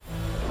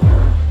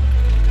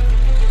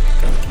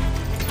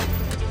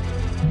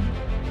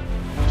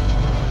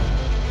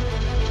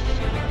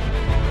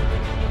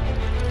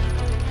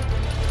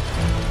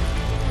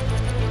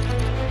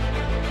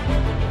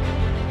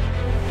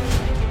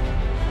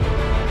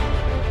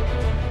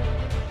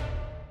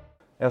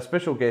Our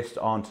special guest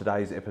on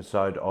today's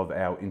episode of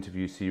our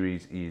interview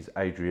series is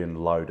Adrian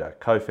Loader,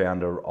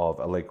 co-founder of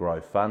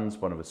Allegro Funds,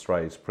 one of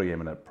Australia's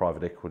preeminent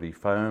private equity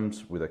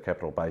firms with a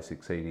capital base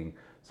exceeding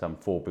some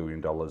 $4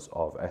 billion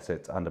of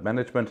assets under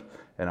management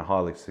and a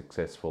highly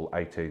successful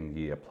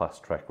 18-year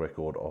plus track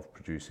record of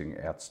producing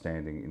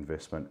outstanding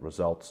investment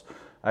results.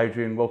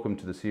 Adrian, welcome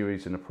to the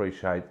series and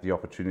appreciate the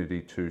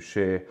opportunity to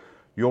share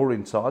your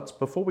insights.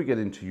 Before we get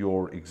into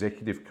your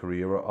executive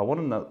career, I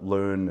want to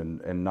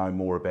learn and know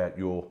more about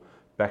your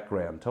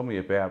background. Tell me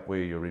about where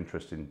your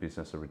interest in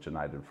business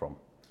originated from.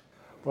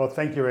 Well,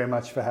 thank you very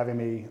much for having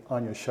me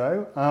on your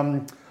show.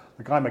 I'm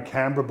a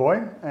Canberra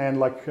boy,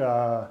 and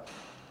I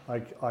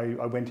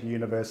went to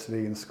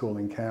university and school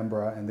in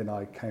Canberra, and then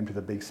I came to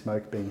the big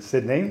smoke being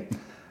Sydney.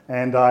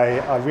 And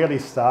I really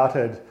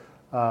started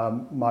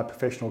my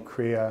professional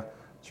career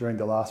during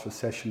the last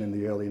recession in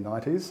the early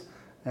 90s.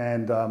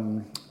 And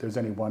there was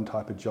only one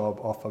type of job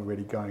offer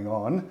really going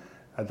on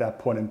at that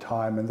point in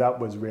time, and that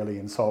was really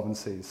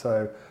insolvency.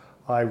 So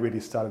I really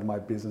started my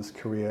business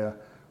career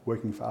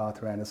working for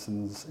Arthur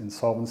Andersen's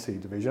insolvency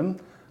division,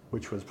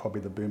 which was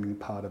probably the booming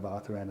part of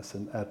Arthur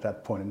Andersen at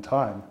that point in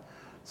time.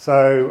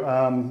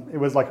 So it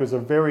was a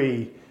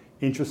very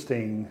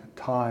interesting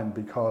time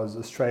because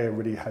Australia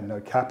really had no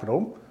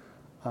capital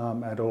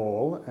at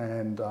all,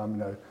 and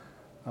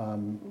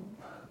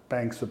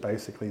banks were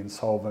basically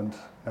insolvent.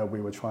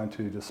 We were trying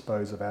to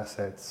dispose of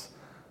assets,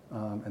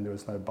 and there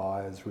was no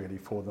buyers really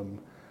for them.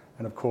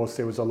 And of course,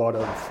 there was a lot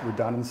of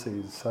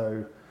redundancies.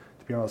 So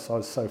to be honest, I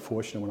was so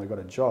fortunate when I got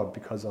a job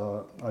because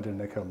I did an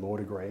Allegro law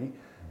degree.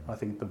 I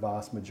think the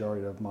vast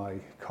majority of my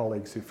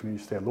colleagues who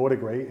finished their law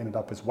degree ended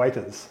up as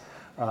waiters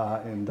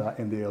in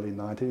the early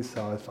 90s,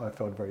 so I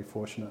felt very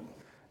fortunate.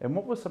 And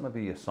what were some of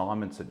the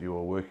assignments that you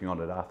were working on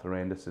at Arthur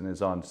Andersen?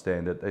 As I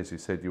understand it, as you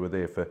said, you were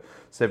there for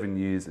 7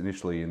 years,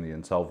 initially in the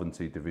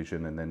insolvency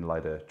division and then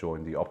later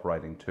joined the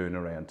operating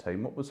turnaround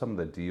team. What were some of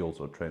the deals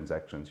or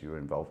transactions you were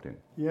involved in?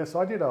 Yeah,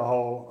 so I did a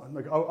whole,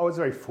 I was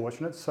very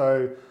fortunate.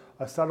 So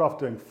I started off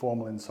doing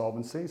formal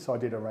insolvency. So I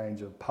did a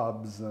range of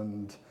pubs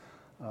and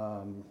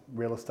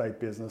real estate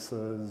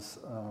businesses.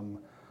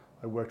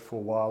 I worked for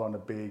a while on a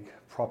big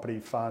property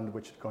fund,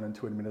 which had gone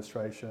into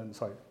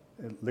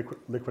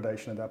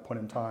liquidation at that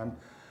point in time.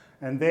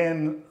 And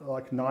then,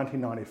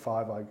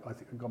 1995, I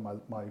think I got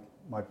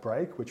my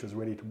break, which was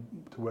ready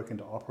to work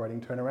into operating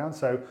turnaround.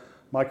 So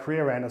my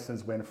career at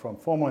Andersen's went from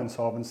formal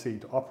insolvency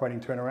to operating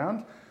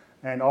turnaround.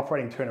 And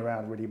operating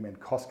turnaround really meant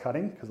cost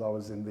cutting because I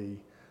was on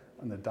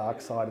the dark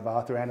side of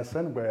Arthur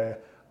Andersen, where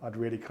I'd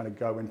really kind of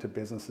go into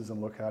businesses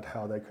and look at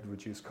how they could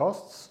reduce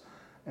costs.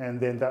 And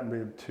then that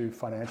moved to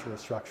financial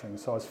restructuring.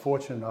 So I was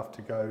fortunate enough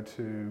to go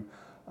to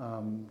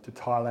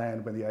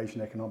Thailand when the Asian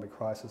economic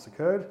crisis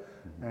occurred,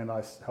 and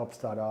I helped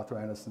start Arthur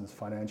Andersen's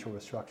financial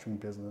restructuring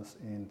business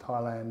in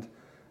Thailand.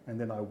 And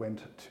then I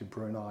went to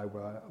Brunei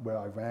where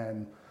I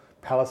ran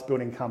palace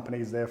building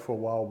companies there for a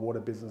while,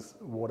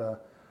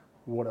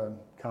 water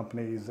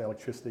companies,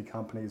 electricity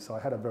companies. So I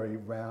had a very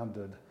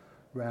rounded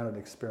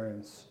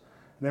experience.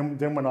 And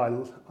then when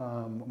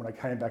I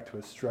came back to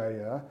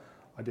Australia,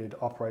 I did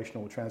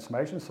operational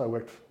transformation. So I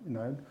worked,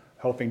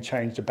 helping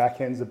change the back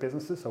ends of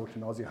businesses. So I worked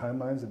in Aussie Home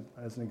Loans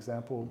as an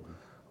example.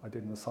 I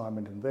did an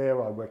assignment in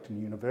there. I worked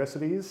in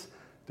universities,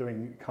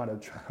 doing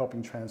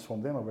helping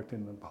transform them. I worked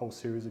in a whole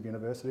series of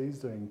universities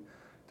doing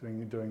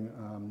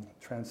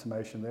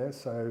transformation there.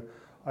 So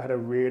I had a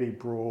really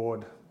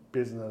broad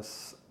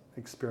business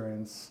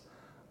experience,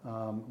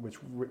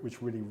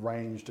 which really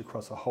ranged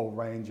across a whole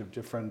range of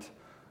different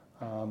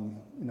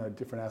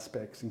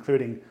aspects,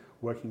 including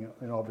working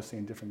obviously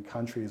in different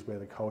countries where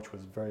the culture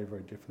was very,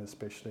 very different,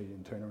 especially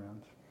in turnaround.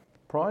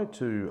 Prior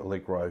to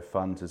Allegro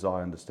Funds, as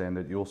I understand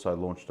it, you also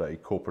launched a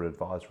corporate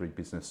advisory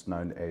business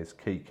known as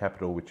Key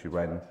Capital, which you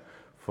ran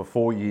for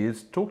 4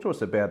 years. Talk to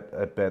us about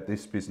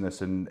this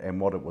business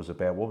and what it was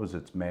about. What was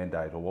its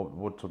mandate, or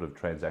what sort of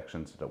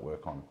transactions did it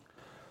work on?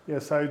 Yeah,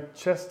 so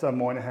Chester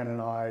Moynihan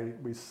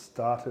and we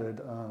started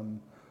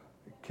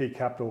Key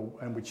Capital,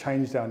 and we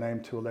changed our name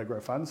to Allegro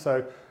Funds.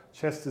 So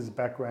Chester's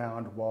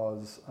background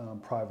was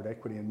private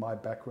equity, and my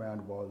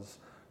background was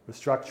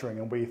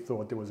restructuring, and we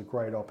thought there was a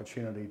great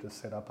opportunity to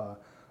set up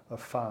a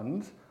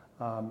fund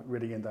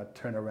really in that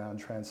turnaround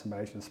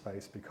transformation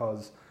space,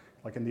 because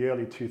in the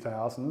early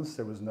 2000s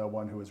there was no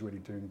one who was really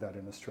doing that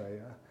in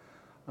Australia.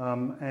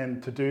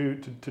 And to do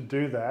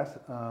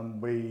that,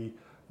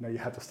 you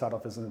had to start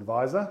off as an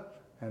advisor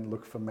and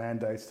look for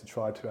mandates to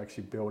try to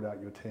actually build out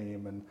your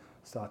team and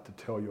start to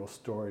tell your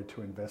story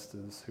to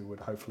investors who would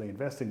hopefully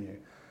invest in you.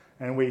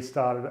 And we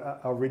started,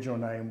 our original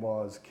name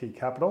was Key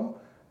Capital,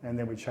 and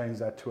then we changed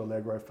that to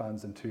Allegro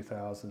Funds in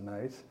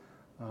 2008,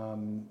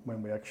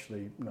 when we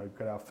actually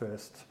got our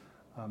first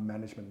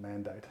management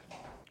mandate.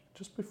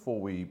 Just before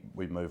we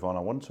move on, I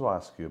wanted to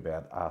ask you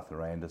about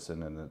Arthur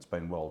Andersen, and it's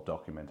been well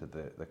documented,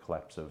 the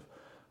collapse of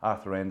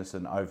Arthur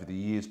Andersen over the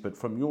years, but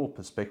from your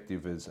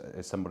perspective as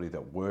somebody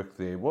that worked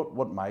there,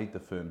 what made the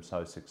firm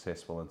so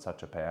successful and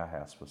such a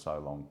powerhouse for so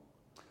long?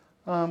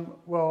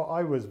 Well,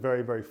 I was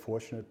very, very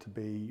fortunate to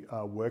be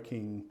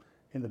working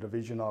in the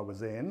division I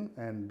was in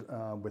and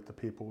with the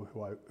people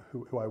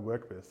who I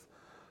work with.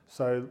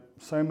 So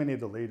many of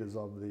the leaders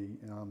of the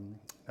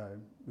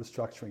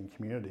restructuring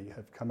community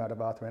have come out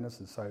of Arthur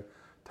Andersen. So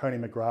Tony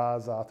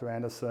McGrath's Arthur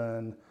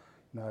Andersen.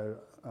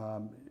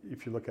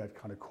 If you look at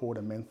kind of Cord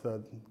and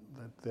Mentha,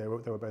 they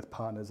were both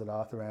partners at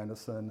Arthur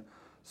Andersen.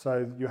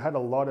 So you had a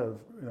lot of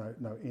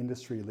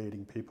industry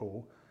leading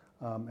people,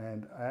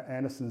 and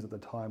Andersen's at the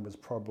time was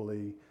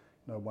probably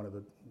one of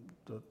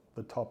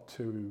the top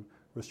two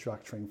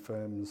restructuring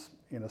firms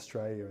in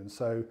Australia. And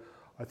so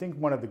I think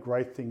one of the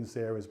great things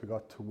there is we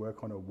got to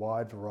work on a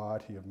wide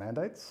variety of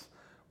mandates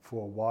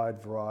for a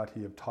wide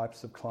variety of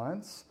types of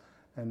clients,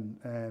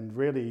 and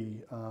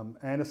really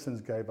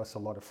Andersen's gave us a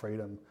lot of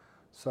freedom.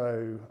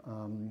 So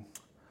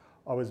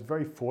I was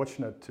very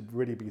fortunate to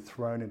really be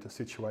thrown into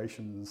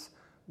situations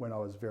when I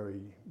was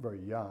very, very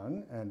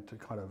young and to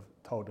kind of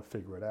told to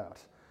figure it out.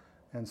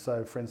 And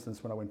so, for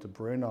instance, when I went to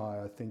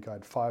Brunei, I think I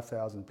had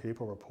 5,000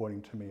 people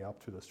reporting to me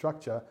up through the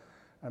structure,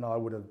 and I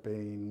would have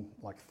been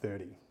like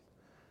 30.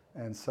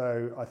 And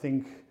so I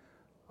think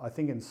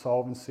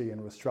insolvency and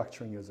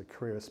restructuring as a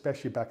career,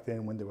 especially back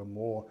then when there were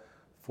more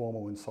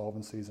formal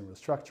insolvencies and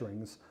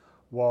restructurings,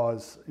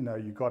 was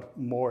you got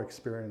more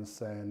experience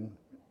than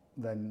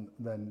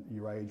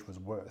your age was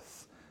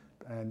worth,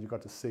 and you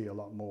got to see a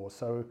lot more.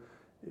 So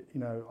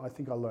I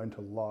think I learned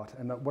a lot,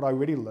 and what I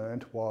really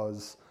learned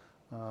was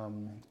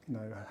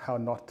how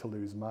not to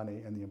lose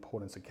money and the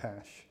importance of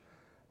cash.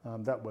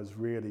 That was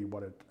really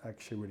what it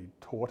actually really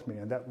taught me,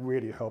 and that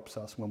really helps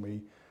us when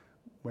we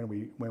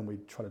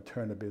try to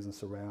turn a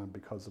business around,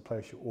 because the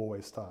place you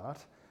always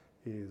start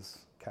is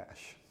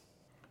cash.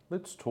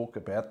 Let's talk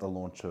about the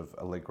launch of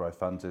Allegro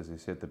Funds. As you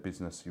said, the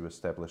business you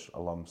established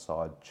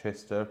alongside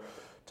Chester.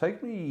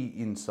 Take me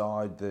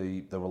inside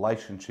the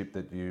relationship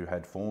that you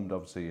had formed.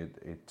 Obviously,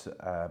 it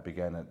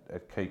began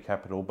at Key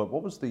Capital, but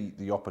what was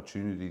the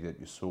opportunity that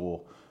you saw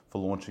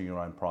for launching your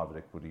own private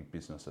equity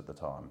business at the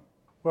time?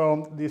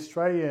 Well, the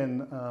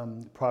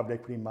Australian private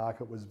equity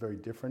market was very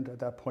different at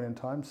that point in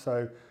time.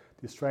 So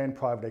the Australian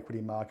private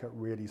equity market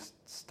really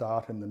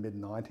started in the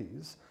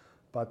mid-90s,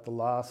 but the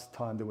last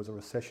time there was a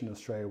recession in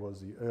Australia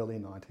was the early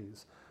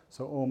 90s.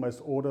 So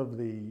almost all of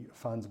the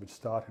funds which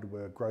started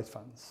were growth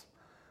funds.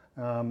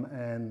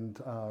 And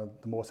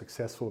the more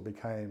successful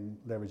became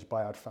leveraged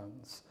buyout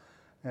funds.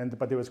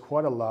 But there was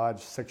quite a large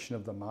section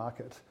of the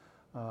market,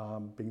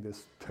 being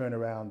this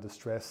turnaround,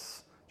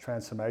 distress,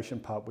 transformation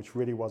part, which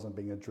really wasn't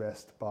being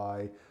addressed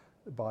by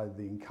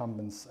the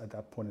incumbents at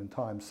that point in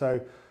time.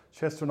 So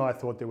Chester and I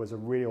thought there was a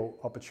real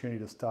opportunity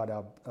to start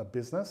a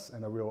business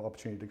and a real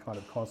opportunity to kind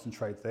of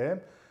concentrate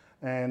there.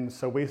 And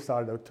so we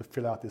started to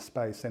fill out this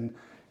space. And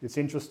it's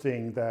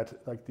interesting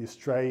that the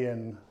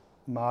Australian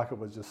market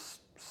was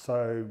just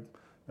so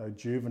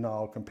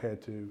juvenile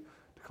compared to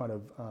kind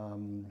of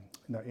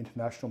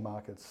international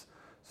markets.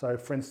 So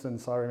for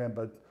instance, I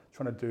remember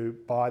trying to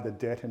buy the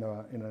debt in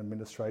an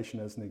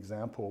administration as an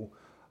example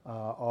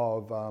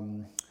of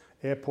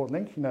Airport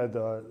Link,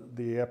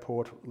 the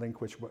airport link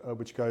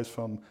which goes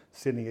from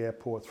Sydney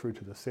Airport through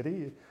to the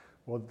city.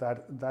 Well,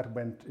 that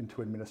went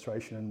into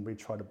administration, and we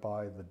tried to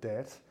buy the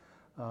debt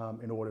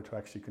in order to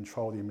actually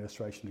control the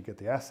administration to get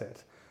the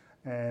asset.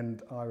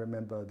 And I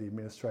remember the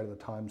administrator at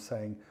the time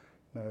saying,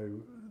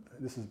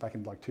 this is back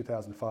in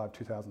 2005,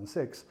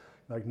 2006,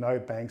 no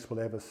banks will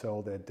ever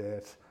sell their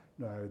debt.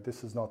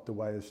 This is not the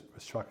way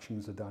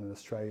restructurings are done in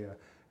Australia.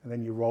 And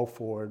then you roll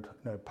forward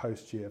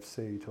post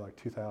GFC to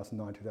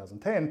 2009,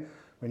 2010,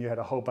 when you had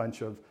a whole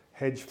bunch of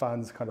hedge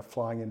funds kind of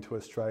flying into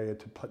Australia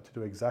to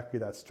do exactly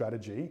that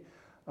strategy,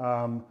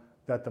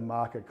 that the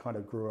market kind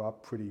of grew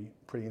up pretty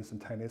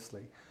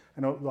instantaneously.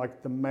 And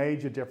the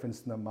major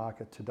difference in the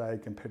market today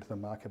compared to the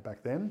market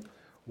back then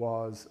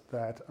was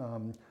that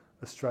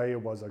Australia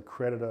was a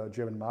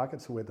creditor-driven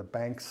market, so where the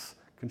banks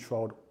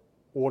controlled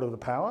all of the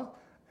power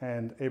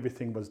and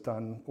everything was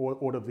done,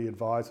 all of the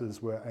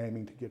advisors were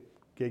aiming to get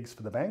gigs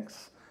for the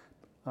banks,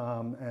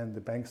 and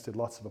the banks did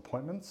lots of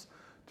appointments,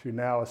 to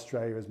now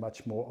Australia is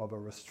much more of a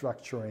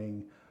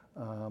restructuring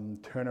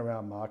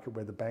turnaround market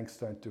where the banks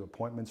don't do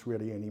appointments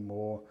really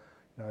anymore.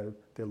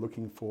 They're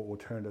looking for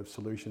alternative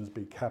solutions,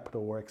 be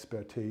capital or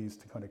expertise,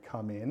 to kind of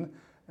come in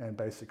and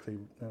basically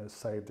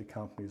save the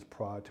companies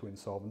prior to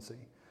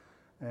insolvency.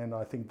 And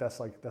I think that's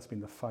been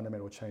the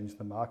fundamental change in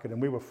the market.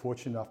 And we were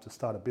fortunate enough to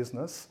start a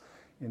business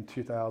in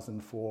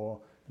 2004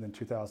 and then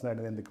 2008,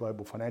 and then the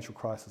global financial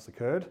crisis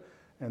occurred,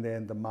 and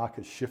then the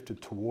market shifted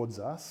towards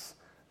us,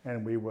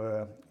 and we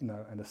were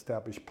an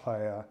established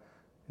player,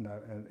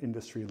 an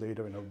industry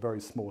leader in a very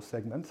small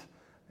segment,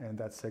 and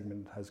that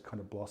segment has kind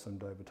of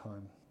blossomed over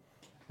time.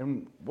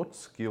 And what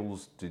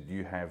skills did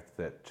you have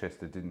that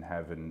Chester didn't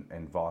have,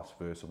 and vice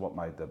versa?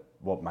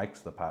 What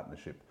makes the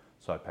partnership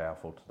so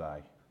powerful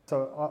today?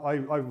 So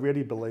I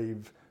really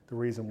believe the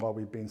reason why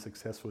we've been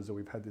successful is that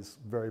we've had this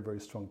very, very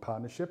strong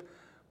partnership.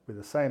 We're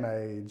the same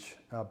age,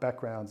 our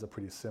backgrounds are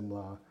pretty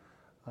similar,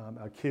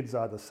 our kids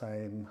are the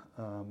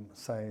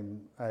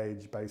same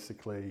age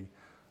basically,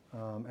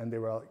 and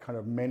there were kind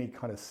of many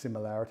kind of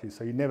similarities.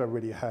 So you never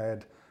really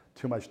had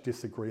too much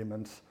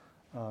disagreement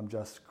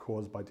just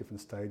caused by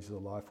different stages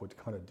of life or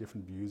kind of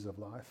different views of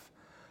life.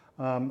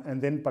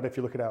 But if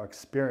you look at our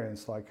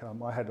experience,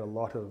 I had a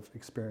lot of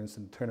experience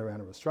in turnaround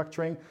and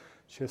restructuring.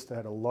 Chester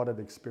had a lot of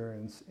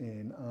experience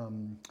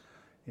in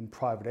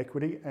private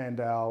equity, and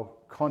our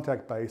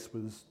contact base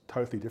was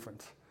totally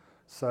different.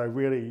 So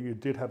really, you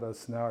did have a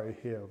scenario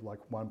here of 1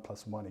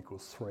 + 1 =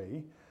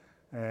 3,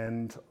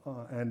 and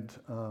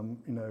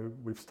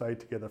we've stayed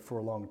together for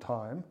a long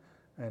time,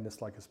 and it's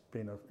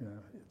been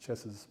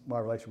my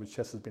relationship with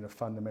Chester has been a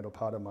fundamental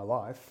part of my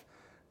life.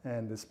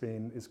 And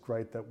it's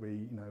great that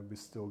we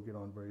still get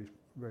on very,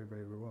 very,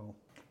 very well.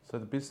 So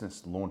the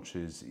business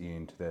launches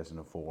in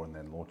 2004 and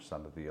then launches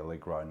under the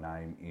Allegro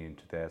name in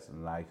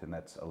 2008, and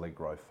that's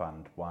Allegro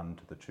Fund I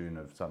to the tune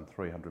of some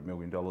 $300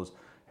 million.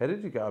 How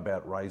did you go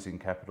about raising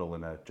capital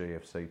in a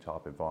GFC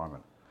type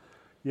environment?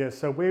 Yeah,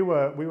 so we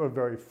were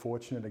very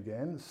fortunate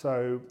again.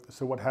 So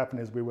what happened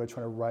is we were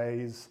trying to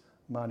raise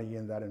money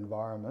in that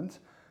environment,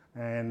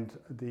 and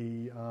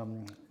the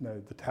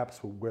taps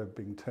were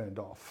being turned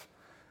off.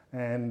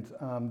 And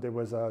there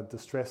was a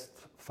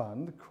distressed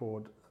fund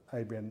called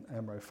Adrian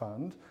Loader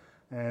Fund,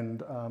 and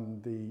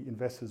the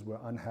investors were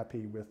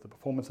unhappy with the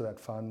performance of that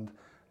fund,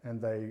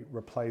 and they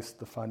replaced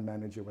the fund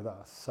manager with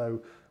us. So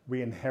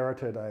we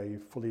inherited a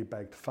fully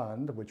baked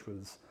fund, which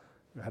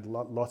had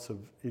lots of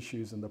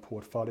issues in the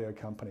portfolio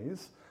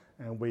companies,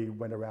 and we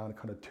went around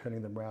kind of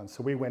turning them around.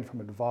 So we went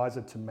from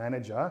advisor to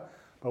manager,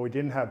 but we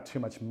didn't have too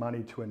much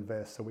money to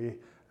invest. So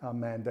our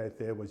mandate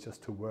there was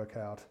just to work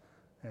out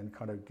and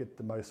kind of get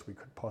the most we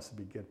could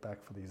possibly get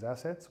back for these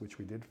assets, which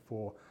we did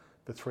for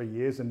the 3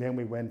 years. And then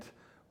we went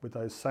with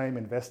those same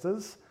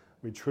investors.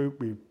 We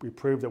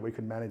proved that we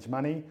could manage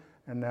money,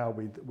 and now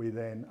we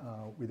then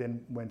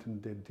went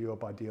and did deal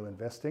by deal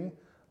investing.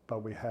 But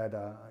we had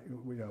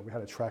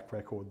a track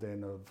record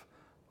then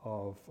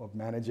of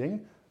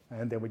managing,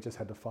 and then we just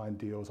had to find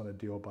deals on a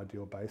deal by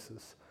deal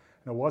basis.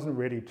 And it wasn't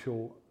really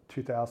till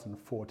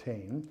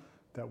 2014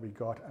 that we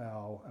got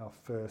our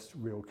first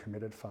real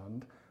committed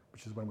fund,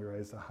 which is when we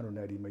raised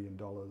 $180 million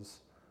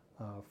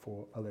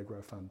for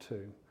Allegro Fund II.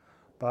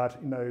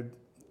 But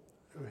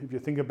if you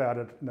think about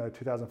it,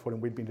 2014,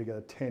 we'd been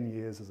together 10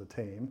 years as a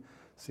team,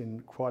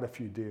 seen quite a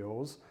few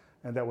deals,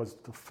 and that was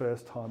the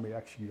first time we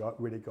actually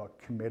really got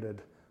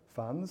committed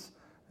funds.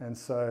 And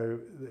so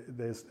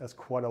that's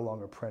quite a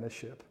long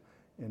apprenticeship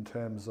in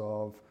terms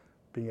of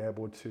being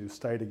able to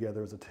stay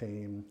together as a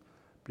team,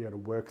 be able to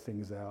work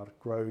things out,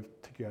 grow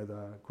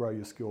together, grow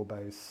your skill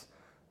base,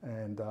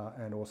 and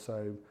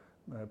also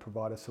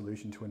provide a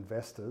solution to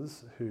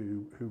investors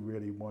who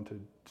really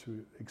wanted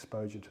to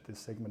exposure to this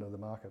segment of the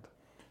market.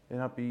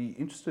 And I'd be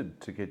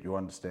interested to get your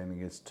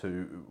understanding as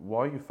to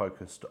why you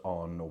focus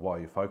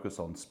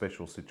on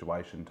special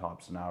situation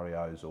type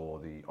scenarios or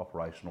the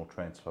operational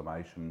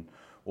transformation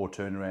or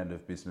turnaround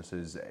of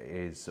businesses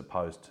as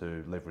opposed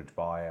to leverage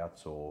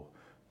buyouts or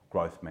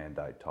growth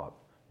mandate type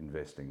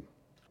investing.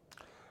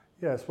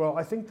 Yes, well,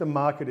 I think the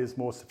market is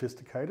more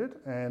sophisticated,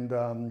 and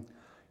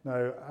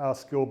our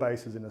skill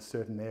base is in a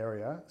certain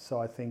area. So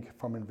I think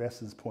from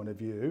investors' point of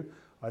view,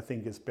 I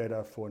think it's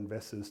better for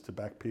investors to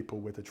back people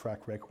with a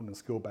track record and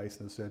skill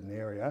base in a certain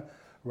area,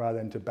 rather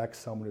than to back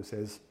someone who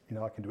says,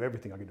 I can do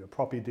everything. I can do a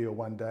property deal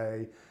one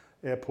day,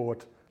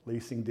 airport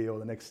leasing deal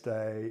the next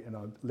day, and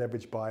a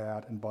leverage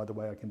buyout, and by the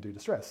way, I can do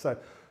distress.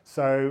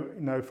 So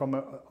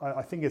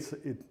I think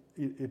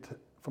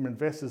from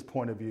investors'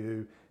 point of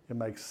view, it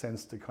makes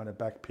sense to kind of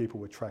back people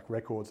with track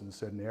records in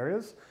certain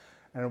areas.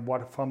 And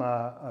from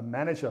a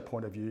manager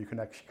point of view, you can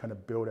actually kind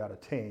of build out a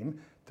team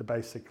to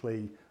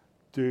basically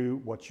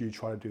do what you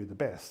try to do the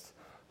best.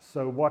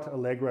 So what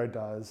Allegro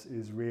does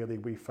is really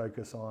we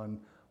focus on,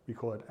 we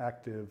call it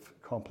active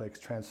complex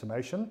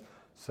transformation.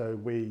 So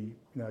we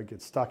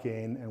get stuck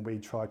in and we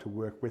try to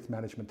work with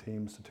management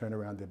teams to turn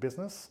around their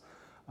business.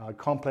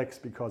 Complex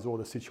because all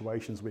the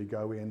situations we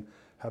go in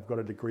have got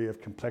a degree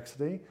of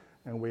complexity,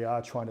 and we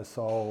are trying to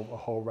solve a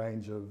whole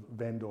range of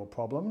vendor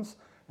problems.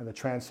 And the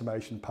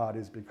transformation part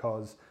is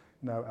because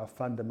our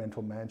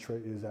fundamental mantra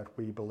is that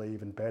we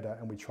believe in better,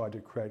 and we try to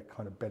create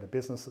kind of better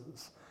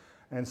businesses.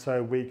 And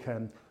so we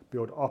can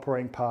build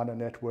operating partner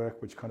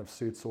network, which kind of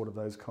suits all of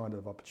those kind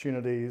of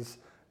opportunities,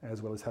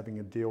 as well as having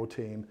a deal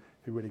team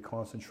who really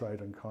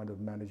concentrate on kind of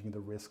managing the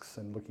risks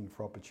and looking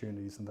for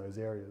opportunities in those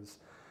areas.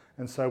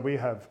 And so we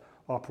have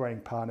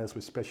operating partners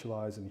who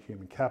specialize in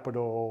human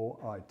capital,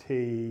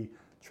 IT,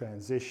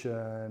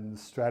 transition,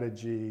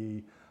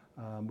 strategy.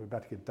 We're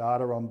about to get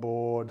data on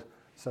board.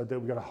 So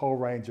we've got a whole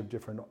range of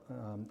different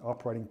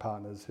operating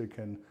partners who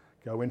can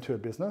go into a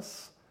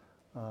business,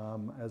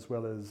 as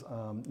well as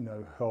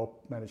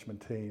help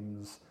management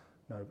teams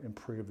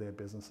improve their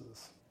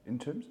businesses. In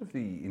terms of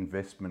the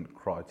investment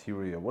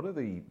criteria, what are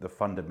the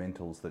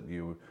fundamentals that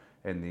you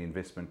and the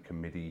investment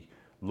committee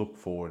look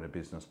for in a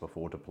business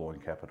before deploying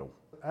capital?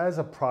 As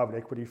a private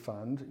equity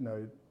fund,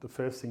 the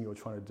first thing you're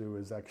trying to do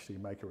is actually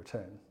make a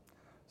return.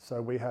 So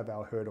we have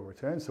our hurdle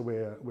return. So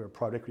we're a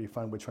private equity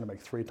fund. We're trying to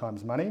make 3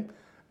 times money.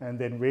 And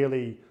then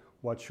really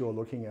what you're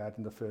looking at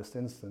in the first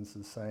instance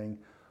is saying,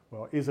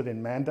 well, is it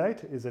in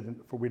mandate? Is it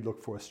we'd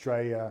look for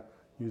Australia,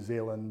 New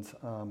Zealand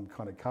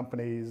kind of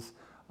companies.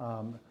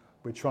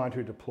 We're trying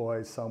to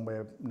deploy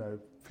somewhere,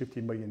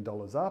 $50 million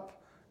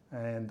up,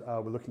 and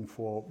we're looking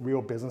for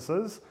real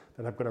businesses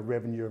that have got a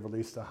revenue of at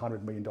least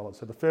 $100 million.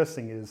 So the first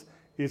thing is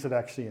it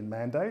actually in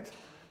mandate?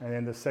 And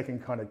then the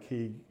second kind of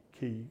key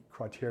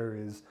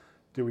criteria is,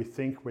 do we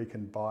think we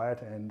can buy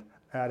it and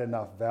add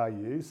enough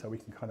value so we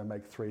can kind of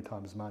make 3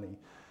 times money?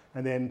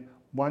 And then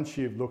once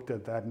you've looked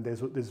at that, and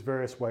there's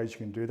various ways you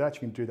can do that. You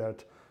can do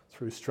that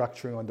through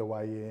structuring on the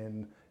way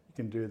in. You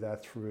can do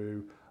that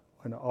through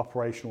an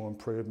operational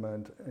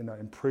improvement,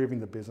 improving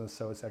the business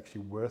so it's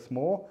actually worth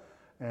more.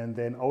 And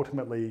then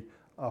ultimately,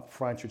 up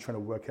front, you're trying to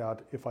work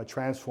out, if I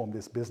transform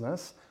this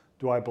business,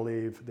 do I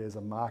believe there's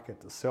a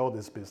market to sell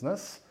this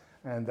business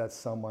and that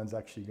someone's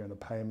actually going to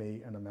pay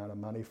me an amount of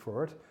money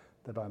for it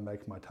that I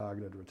make my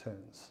targeted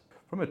returns?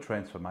 From a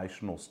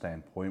transformational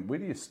standpoint, where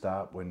do you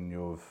start when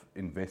you've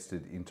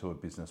invested into a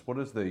business? What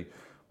does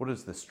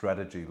the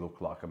strategy look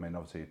like? I mean,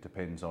 obviously it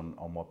depends on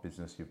what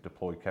business you've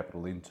deployed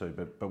capital into,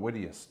 but where do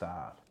you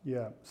start?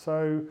 Yeah,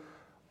 so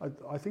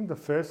I think the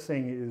first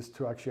thing is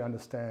to actually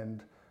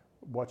understand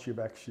what you've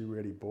actually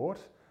really bought.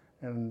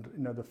 And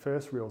the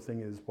first real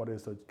thing is, what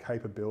is the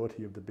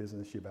capability of the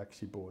business you've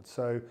actually bought?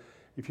 So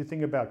if you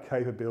think about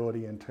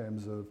capability in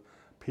terms of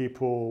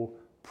people,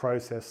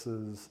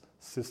 processes,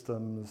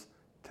 systems,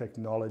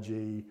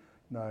 technology,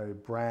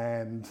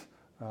 brand,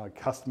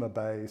 customer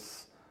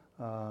base,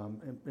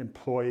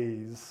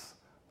 employees,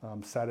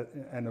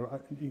 and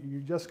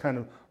you just kind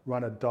of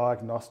run a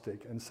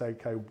diagnostic and say,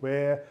 okay,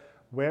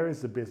 where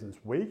is the business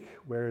weak?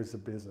 Where is the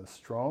business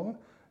strong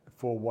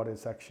for what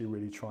it's actually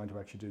really trying to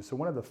actually do? So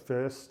one of the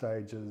first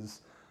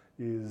stages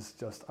is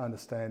just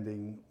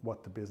understanding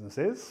what the business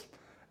is.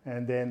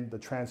 And then the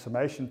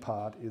transformation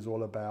part is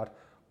all about,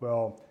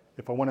 well,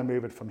 if I want to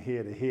move it from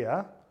here to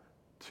here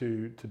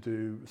to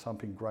do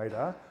something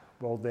greater,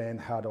 well then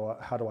how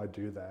do I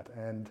do that?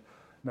 And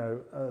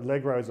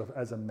Allegro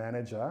as a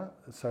manager,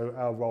 so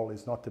our role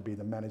is not to be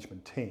the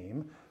management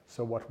team.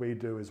 So what we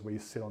do is we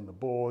sit on the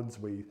boards,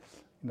 we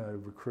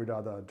recruit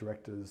other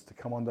directors to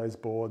come on those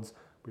boards,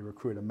 we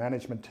recruit a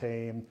management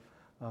team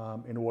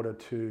in order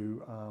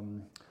to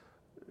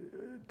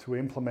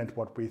implement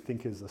what we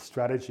think is a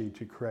strategy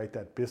to create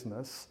that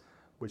business,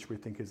 which we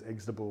think is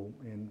exitable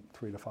in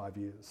 3 to 5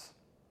 years.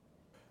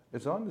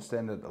 As I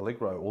understand it,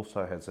 Allegro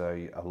also has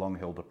a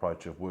long-held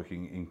approach of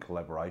working in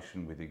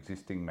collaboration with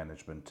existing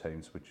management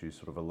teams, which you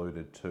sort of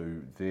alluded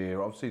to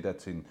there. Obviously,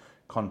 that's in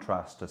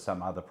contrast to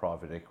some other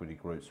private equity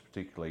groups,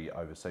 particularly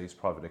overseas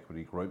private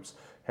equity groups.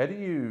 How do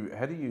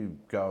you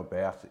go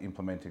about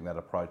implementing that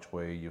approach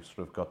where you've sort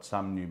of got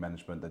some new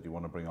management that you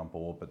want to bring on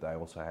board, but they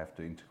also have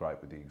to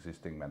integrate with the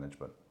existing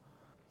management?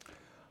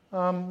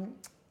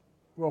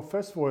 Well,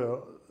 first of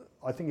all,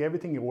 I think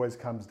everything always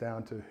comes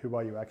down to who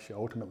are you actually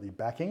ultimately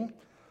backing.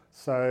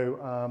 So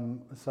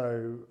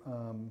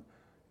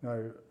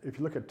if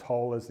you look at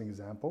Toll as an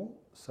example,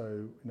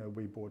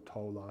 we bought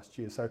Toll last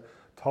year. So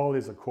Toll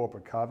is a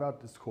corporate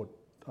carve-out. It's called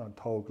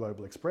Toll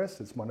Global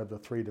Express. It's one of the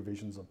 3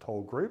 divisions of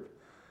Toll Group.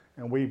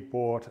 And we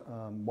bought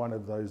one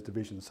of those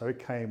divisions. So it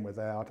came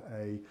without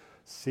a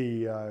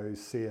CEO,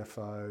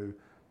 CFO,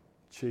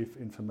 Chief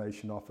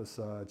Information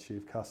Officer,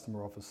 Chief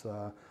Customer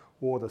Officer.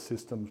 All the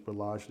systems were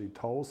largely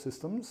Toll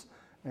systems.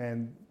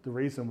 And the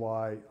reason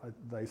why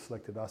they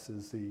selected us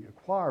as the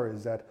acquirer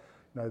is that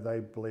they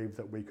believed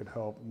that we could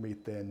help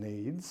meet their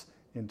needs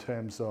in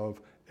terms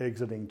of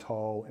exiting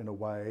Toll in a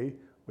way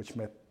which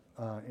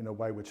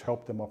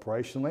helped them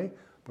operationally,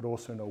 but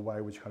also in a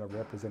way which kind of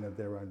represented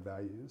their own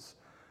values.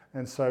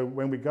 And so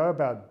when we go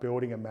about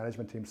building a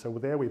management team, so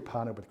there we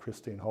partnered with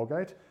Christine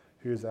Holgate,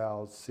 who's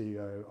our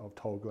CEO of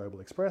Toll Global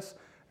Express,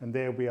 and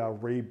there we are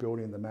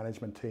rebuilding the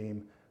management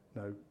team.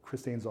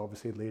 Christine's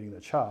obviously leading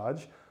the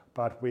charge,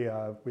 but we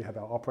have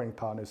our operating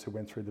partners who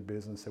went through the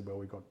business and said, well,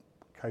 we've got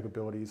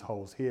capabilities,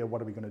 holes here,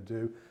 what are we going to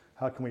do?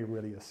 How can we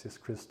really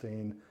assist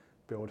Christine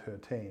build her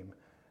team?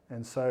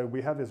 And so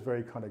we have this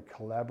very kind of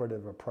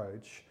collaborative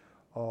approach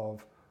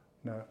of,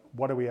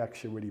 what are we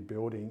actually really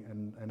building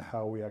and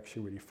how are we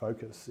actually really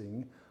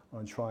focusing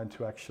on trying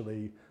to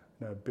actually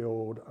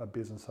build a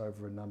business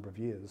over a number of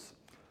years.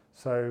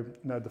 So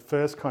the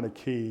first kind of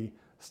key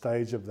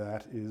stage of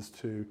that is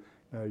to,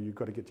 you've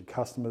got to get your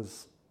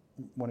customers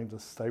wanting to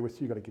stay with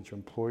you, you've got to get your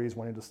employees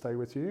wanting to stay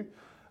with you.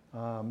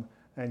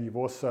 And you've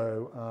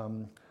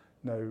also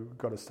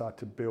got to start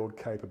to build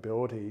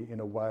capability in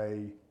a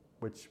way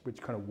which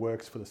kind of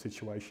works for the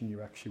situation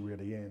you're actually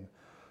really in.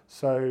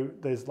 So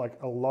there's like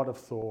a lot of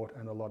thought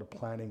and a lot of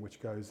planning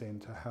which goes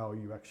into how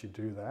you actually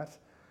do that.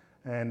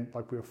 And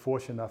like we were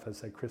fortunate enough, as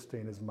I say,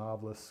 Christine is a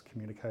marvellous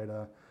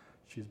communicator.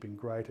 She's been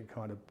great at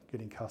kind of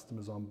getting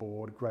customers on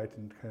board, great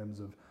in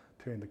terms of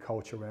turning the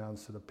culture around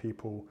so that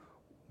people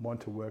want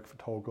to work for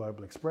Toll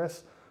Global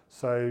Express.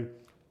 So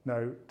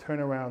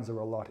turnarounds are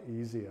a lot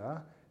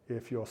easier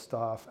if your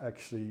staff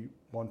actually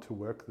want to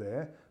work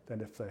there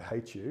than if they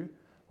hate you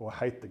or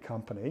hate the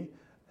company.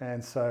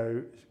 And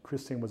so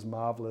Christine was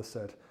marvellous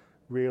at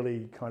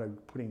really kind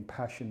of putting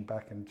passion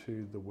back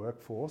into the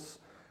workforce.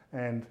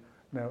 And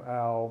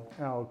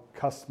our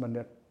customer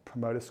net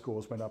promoter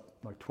scores went up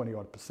like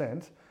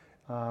 20%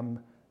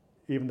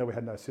 even though we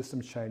had no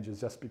systems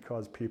changes, just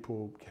because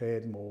people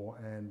cared more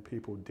and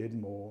people did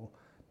more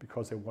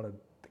because they wanted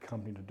the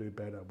company to do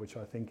better, which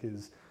I think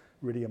is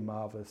really a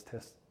marvellous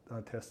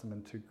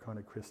testament to kind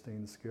of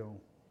Christine's skill.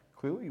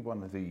 Clearly,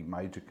 one of the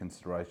major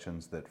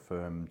considerations that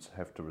firms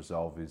have to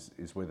resolve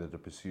is whether to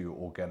pursue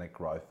organic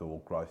growth or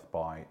growth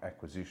by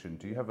acquisition.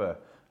 Do you have a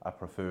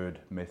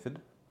preferred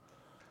method?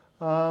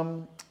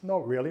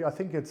 Not really. I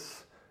think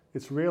it's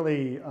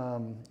really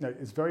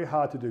it's very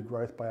hard to do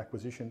growth by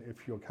acquisition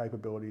if your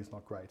capability is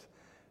not great.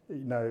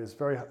 It's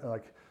very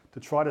like to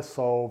try to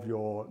solve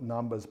your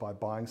numbers by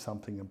buying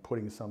something and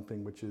putting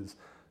something which is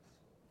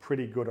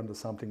pretty good onto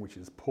something which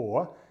is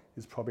poor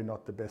is probably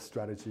not the best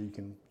strategy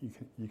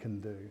you can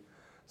do.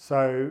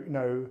 So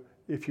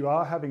if you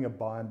are having a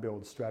buy and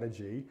build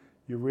strategy,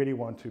 you really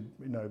want to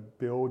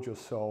build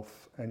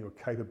yourself and your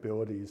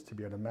capabilities to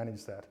be able to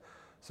manage that.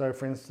 So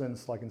for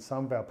instance, like in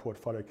some of our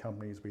portfolio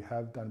companies, we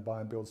have done buy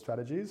and build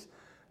strategies.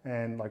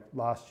 And like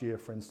last year,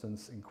 for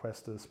instance, in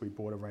Questus, we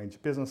bought a range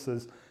of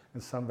businesses,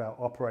 and some of our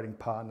operating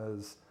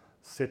partners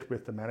sit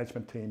with the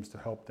management teams to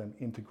help them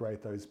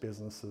integrate those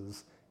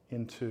businesses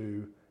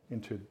into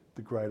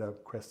the greater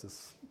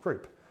Questus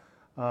group.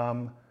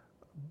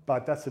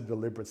 But that's a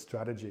deliberate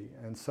strategy.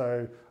 And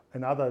so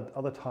in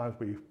other times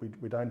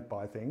we don't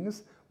buy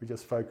things, we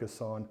just focus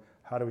on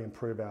how do we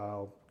improve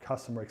our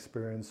customer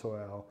experience or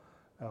our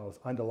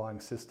underlying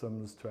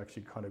systems to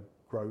actually kind of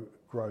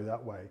grow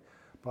that way.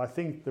 But I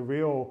think the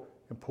real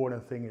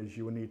important thing is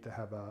you will need to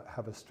have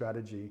a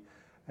strategy.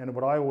 And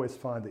what I always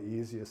find the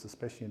easiest,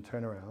 especially in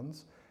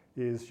turnarounds,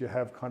 is you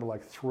have kind of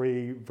like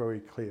 3 very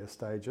clear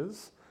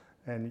stages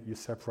and you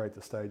separate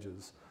the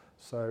stages.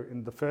 So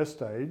in the first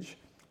stage,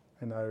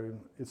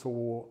 it's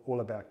all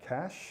about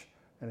cash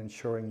and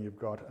ensuring you've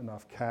got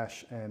enough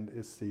cash, and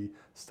it's the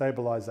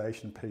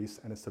stabilization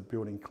piece and it's the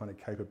building kind of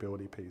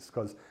capability piece,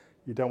 because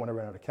you don't want to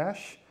run out of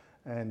cash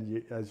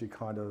and as you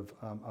kind of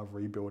are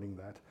rebuilding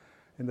that.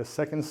 And the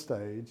second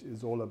stage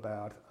is all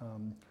about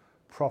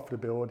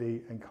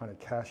profitability and kind of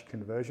cash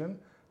conversion.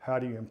 How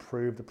do you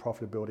improve the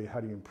profitability?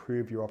 How do you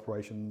improve your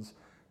operations?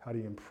 How do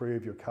you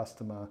improve your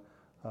customer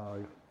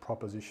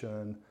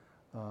proposition?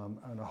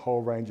 And a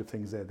whole range of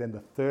things there. Then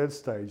the third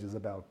stage is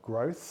about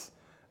growth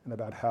and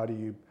about how do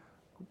you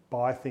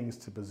buy things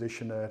to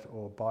position it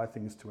or buy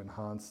things to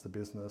enhance the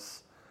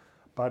business.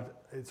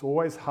 But it's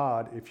always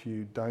hard if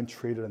you don't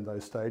treat it in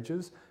those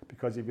stages,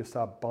 because if you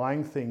start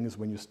buying things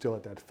when you're still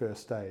at that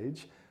first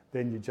stage,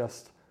 then you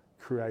just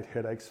create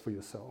headaches for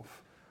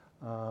yourself.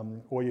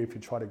 Or if you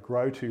try to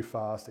grow too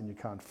fast and you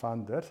can't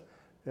fund it,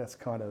 that's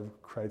kind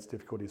of creates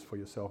difficulties for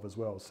yourself as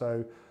well.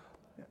 So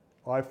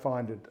I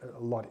find it a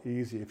lot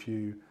easier if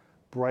you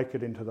break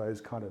it into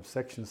those kind of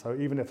sections. So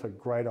even if a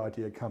great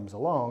idea comes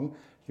along,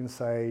 you can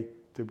say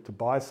to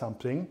buy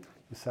something,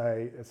 you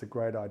say it's a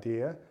great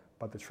idea,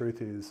 but the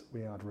truth is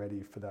we aren't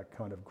ready for that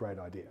kind of great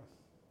idea.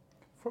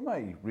 From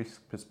a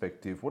risk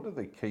perspective, what are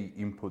the key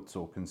inputs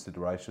or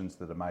considerations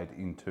that are made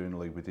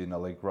internally within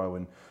Allegro,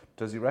 and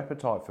does your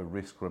appetite for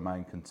risk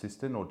remain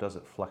consistent or does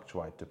it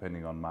fluctuate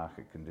depending on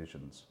market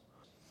conditions?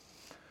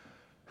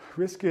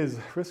 Risk is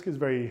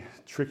very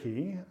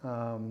tricky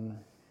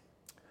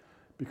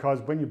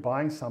because when you're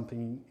buying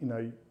something,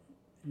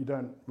 you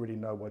don't really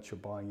know what you're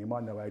buying. You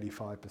might know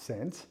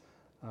 85%.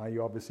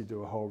 You obviously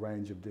do a whole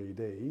range of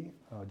DD,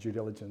 due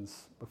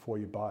diligence, before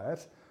you buy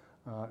it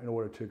in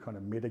order to kind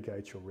of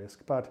mitigate your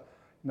risk. But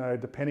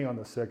depending on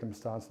the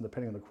circumstance and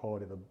depending on the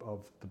quality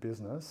of the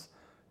business,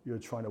 you're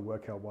trying to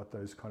work out what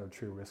those kind of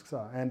true risks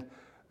are.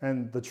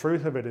 And the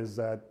truth of it is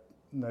that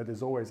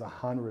there's always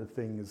 100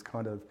 things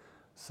kind of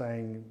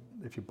saying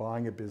if you're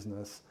buying a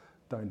business,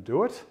 don't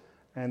do it.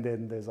 And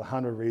then there's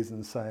 100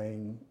 reasons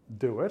saying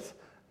do it.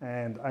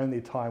 And only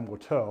time will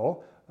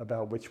tell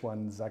about which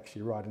one's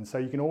actually right. And so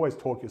you can always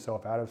talk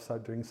yourself out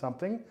of doing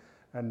something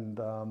and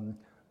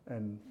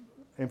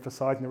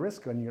emphasizing the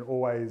risk. And you can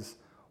always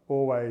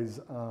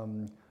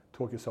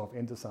talk yourself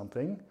into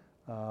something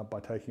by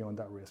taking on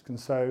that risk. And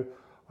so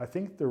I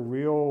think the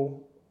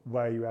real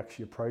way you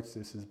actually approach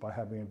this is by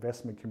having an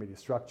investment committee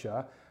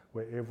structure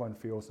where everyone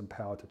feels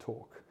empowered to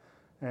talk.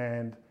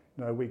 And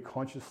we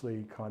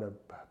consciously kind of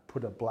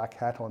put a black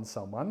hat on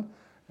someone,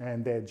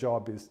 and their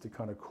job is to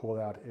kind of call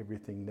out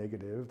everything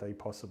negative they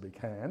possibly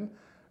can,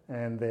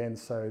 and then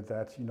so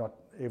that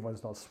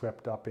everyone's not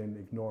swept up in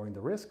ignoring the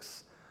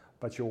risks,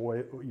 but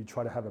you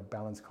try to have a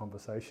balanced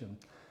conversation.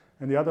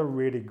 And the other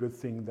really good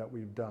thing that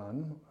we've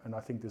done, and I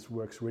think this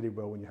works really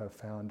well when you have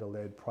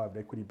founder-led private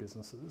equity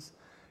businesses,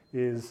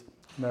 is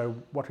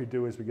what we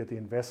do is we get the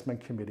investment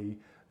committee.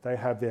 They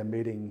have their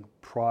meeting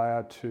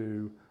prior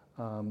to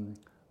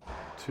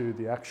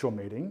the actual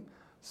meeting,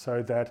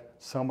 so that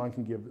someone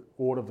can give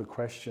all of the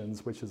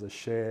questions, which is a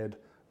shared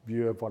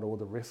view of what all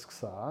the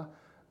risks are,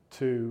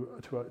 to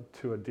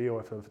a deal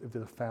if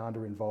there's a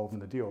founder involved in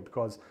the deal,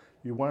 because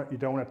you want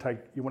to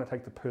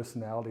take the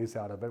personalities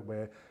out of it,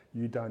 where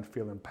you don't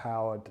feel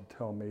empowered to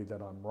tell me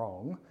that I'm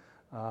wrong.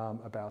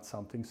 about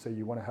something. So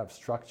you want to have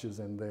structures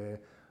in there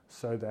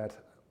so that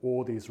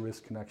all these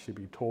risks can actually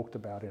be talked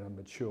about in a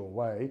mature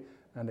way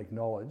and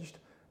acknowledged,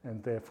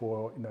 and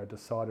therefore,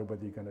 decided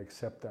whether you're going to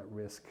accept that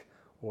risk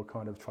or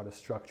kind of try to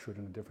structure it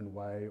in a different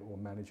way or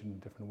manage it in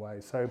a different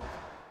way. So,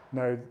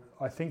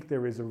 I think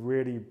there is a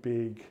really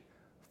big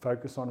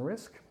focus on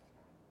risk.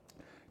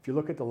 If you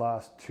look at the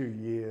last 2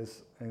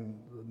 years and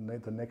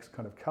the next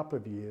kind of couple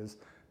of years,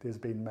 there's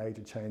been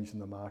major change in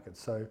the market.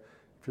 So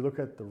if you look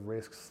at the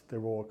risks,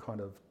 they're all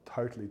kind of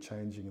totally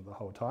changing the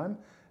whole time.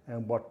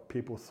 And what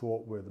people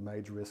thought were the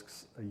major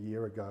risks a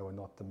year ago are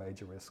not the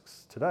major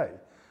risks today.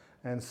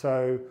 And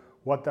so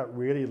what that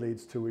really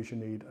leads to is you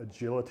need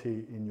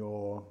agility in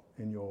your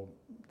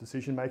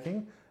decision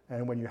making.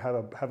 And when you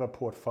have a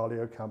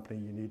portfolio company,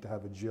 you need to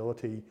have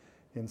agility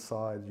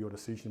inside your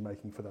decision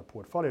making for that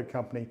portfolio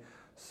company,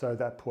 so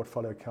that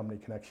portfolio company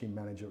can actually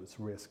manage its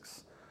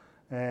risks.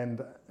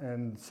 And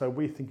so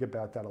we think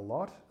about that a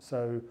lot.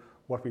 So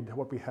what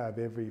we have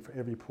for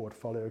every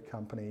portfolio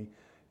company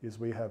is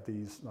we have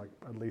these like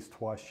at least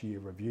twice a year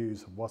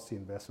reviews of what's the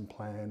investment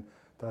plan,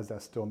 does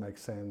that still make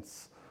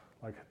sense?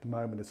 Like at the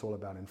moment it's all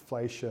about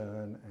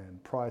inflation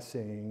and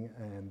pricing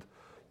and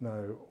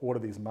all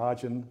of these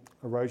margin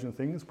erosion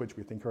things which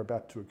we think are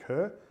about to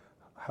occur.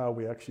 How are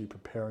we actually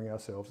preparing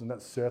ourselves? And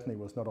that certainly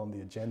was not on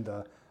the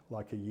agenda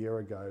like a year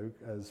ago,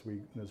 as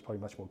there's probably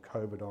much more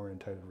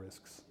COVID-orientated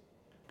risks.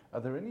 Are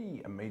there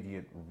any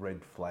immediate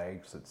red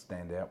flags that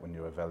stand out when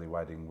you're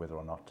evaluating whether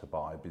or not to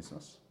buy a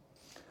business?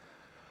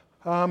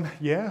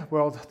 Yeah,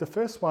 well, the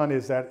first one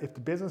is that if the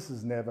business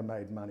has never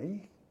made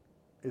money,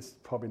 it's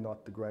probably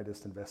not the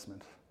greatest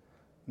investment.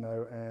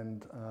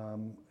 And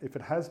if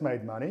it has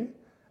made money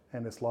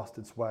and it's lost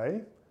its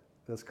way,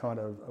 there's kind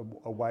of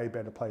a way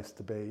better place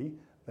to be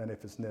than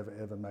if it's never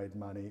ever made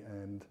money.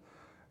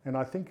 And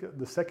I think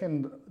the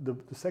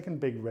second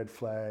big red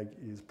flag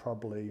is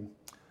probably,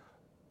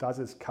 does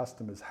its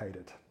customers hate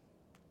it?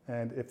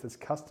 And if its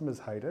customers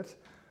hate it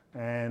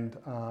and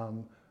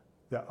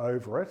they're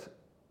over it,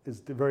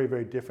 is very,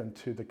 very different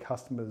to the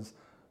customers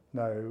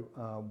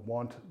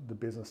want the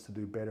business to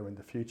do better in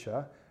the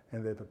future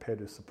and they're prepared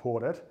to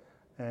support it.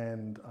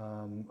 And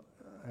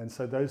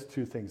so those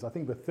two things. I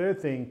think the third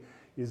thing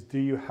is, do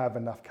you have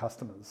enough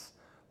customers?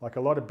 Like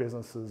a lot of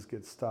businesses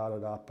get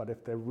started up, but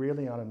if there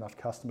really aren't enough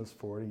customers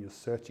for it and you're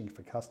searching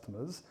for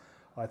customers,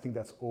 I think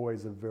that's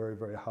always a very,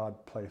 very hard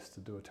place to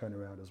do a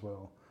turnaround as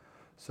well.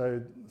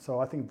 So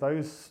I think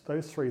those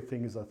three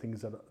things are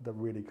things that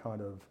really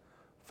kind of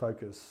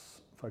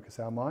focus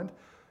our mind.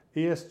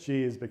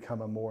 ESG has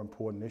become a more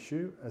important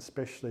issue,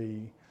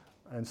 especially,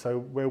 and so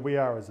where we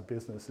are as a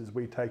business is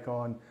we take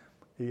on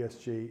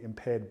ESG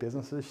impaired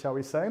businesses, shall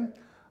we say,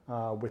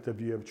 with a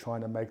view of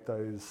trying to make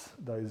those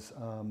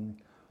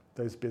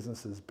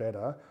businesses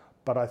better.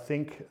 But I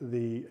think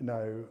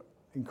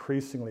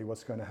increasingly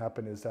what's going to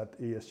happen is that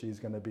ESG is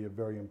going to be a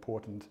very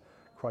important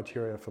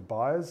criteria for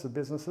buyers of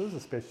businesses,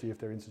 especially if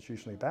they're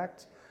institutionally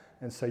backed.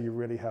 And so you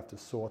really have to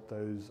sort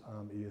those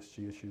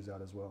ESG issues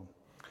out as well.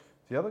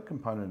 The other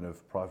component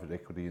of private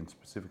equity, and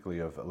specifically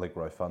of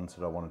Allegro Funds,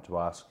 that I wanted to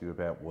ask you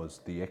about was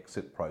the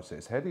exit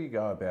process. How do you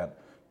go about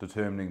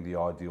determining the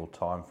ideal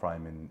time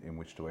frame in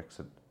which to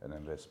exit an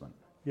investment?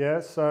 Yeah,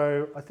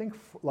 so I think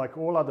like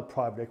all other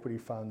private equity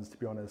funds, to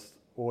be honest,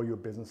 all your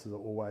businesses are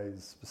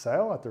always for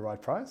sale at the right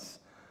price.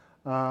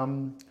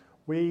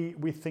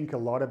 We think a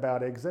lot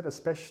about exit,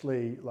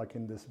 especially like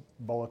in this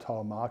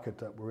volatile market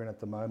that we're in at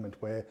the moment,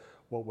 where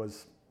what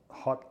was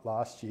hot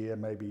last year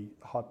may be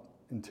hot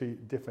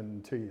different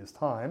in 2 years'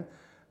 time,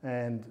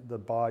 and the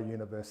buyer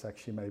universe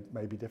actually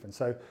may be different.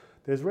 So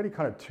there's really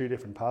kind of two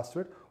different paths to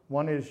it.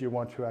 One is you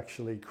want to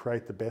actually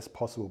create the best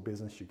possible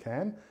business you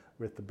can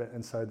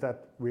and so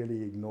that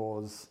really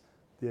ignores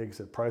the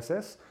exit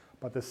process.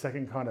 But the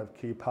second kind of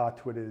key part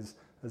to it is,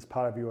 as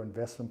part of your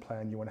investment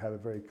plan, you want to have a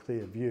very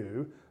clear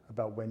view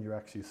about when you're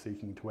actually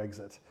seeking to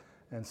exit.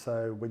 And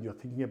so when you're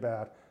thinking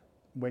about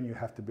when you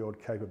have to build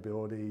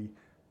capability,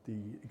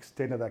 the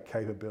extent of that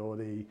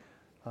capability,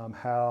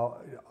 how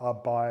our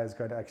buyers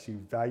going to actually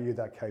value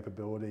that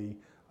capability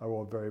are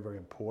all very, very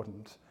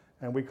important.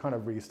 And we kind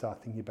of really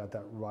start thinking about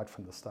that right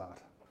from the start.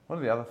 One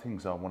of the other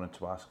things I wanted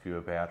to ask you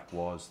about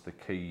was the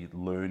key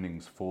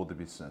learnings for the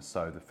business.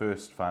 So the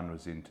first fund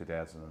was in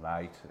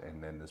 2008,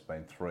 and then there's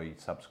been 3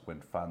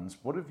 subsequent funds.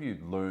 What have you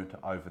learnt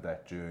over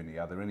that journey?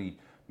 Are there any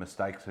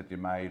mistakes that you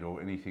made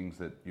or any things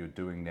that you're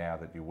doing now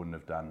that you wouldn't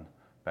have done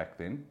back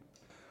then?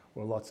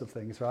 Well, lots of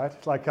things, right?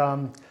 Like,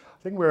 I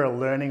think we're a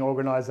learning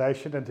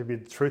organisation, and the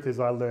truth is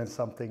I learn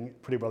something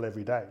pretty well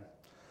every day.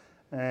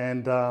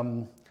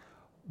 And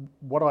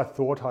what I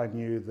thought I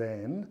knew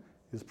then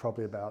is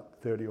probably about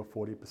 30 or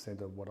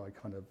 40% of what I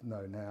kind of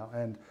know now,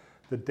 and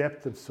the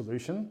depth of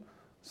solution.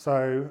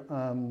 So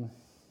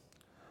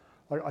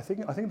I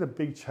think the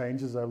big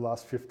changes over the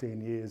last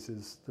 15 years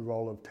is the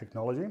role of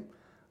technology,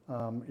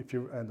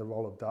 and the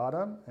role of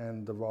data,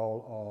 and the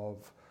role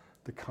of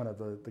the kind of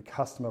the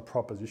customer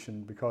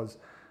proposition, because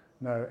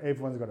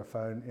everyone's got a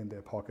phone in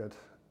their pocket.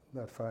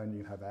 That phone,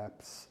 you have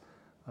apps.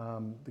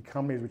 The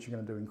companies which are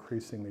going to do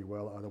increasingly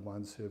well are the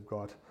ones who have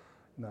got,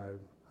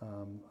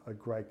 a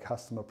great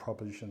customer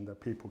proposition that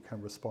people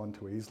can respond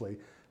to easily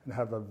and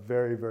have a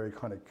very, very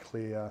kind of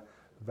clear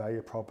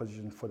value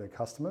proposition for their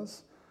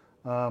customers.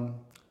 10,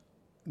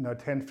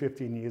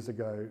 15 years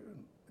ago,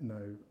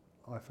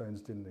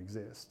 iPhones didn't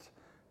exist.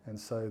 And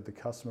so the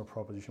customer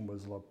proposition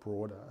was a lot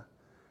broader.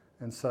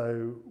 And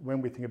so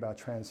when we think about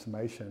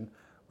transformation,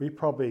 I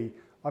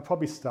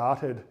probably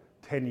started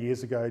 10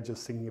 years ago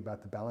just thinking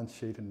about the balance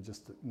sheet and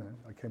just,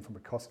 I came from a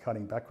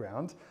cost-cutting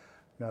background.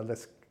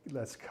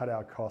 Let's cut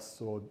our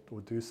costs or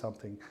do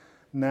something.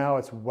 Now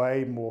it's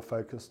way more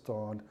focused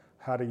on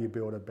how do you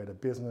build a better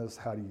business,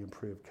 how do you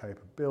improve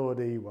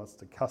capability, what's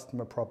the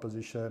customer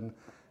proposition,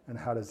 and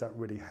how does that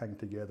really hang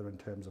together in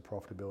terms of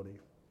profitability.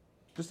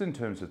 Just in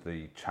terms of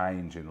the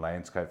change in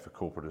landscape for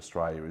corporate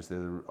Australia, is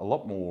there a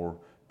lot more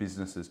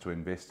businesses to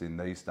invest in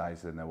these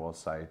days than there was,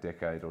 say, a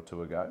decade or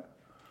two ago?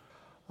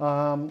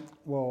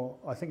 Well,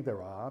 I think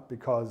there are,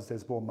 because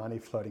there's more money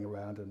floating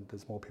around and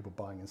there's more people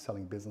buying and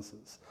selling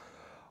businesses.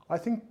 I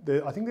think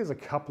there's a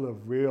couple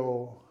of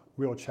real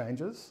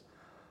changes.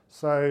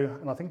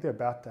 And I think they're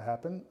about to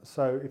happen.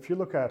 So if you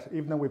look at,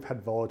 even though we've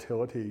had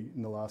volatility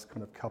in the last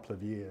kind of couple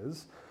of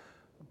years,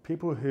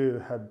 people who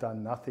have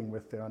done nothing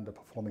with their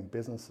underperforming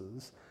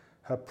businesses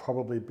have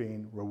probably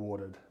been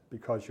rewarded,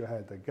 because you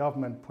had the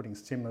government putting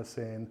stimulus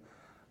in,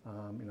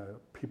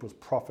 people's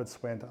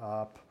profits went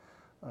up,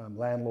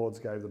 landlords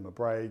gave them a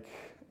break,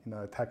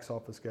 tax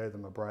office gave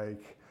them a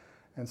break.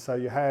 And so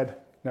you had,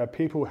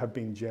 people have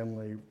been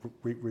generally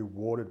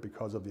rewarded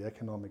because of the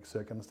economic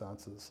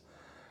circumstances.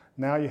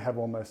 Now you have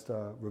almost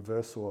a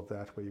reversal of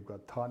that, where you've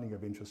got tightening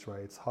of interest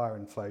rates, higher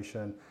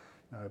inflation,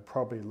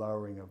 probably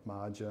lowering of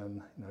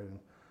margin,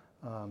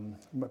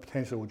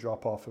 potential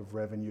drop off of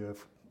revenue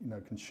if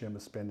consumer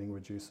spending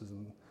reduces.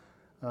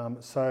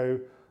 And so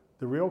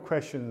the real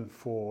question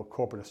for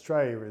corporate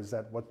Australia is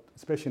that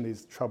especially in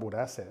these troubled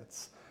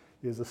assets,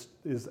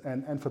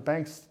 and for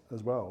banks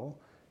as well,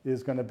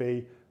 is going to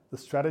be the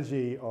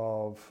strategy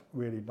of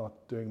really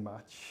not doing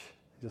much,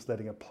 just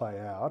letting it play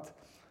out,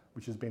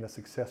 which has been a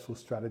successful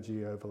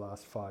strategy over the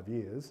last 5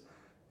 years.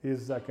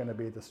 Is that going to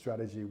be the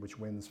strategy which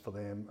wins for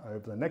them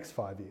over the next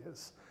 5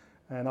 years?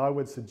 And I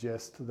would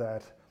suggest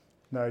that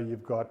you're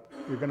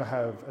going to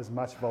have as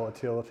much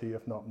volatility,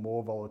 if not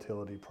more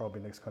volatility,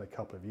 probably next kind of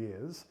couple of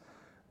years.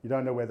 You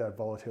don't know where that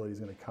volatility is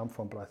going to come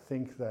from, but I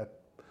think that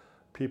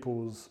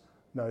people's,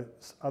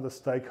 other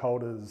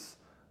stakeholders'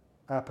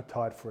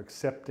 appetite for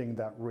accepting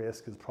that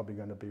risk is probably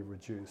going to be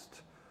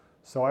reduced.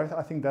 So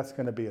I think that's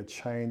going to be a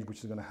change which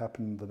is going to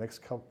happen in the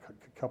next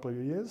couple of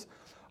years.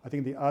 I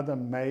think the other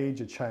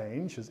major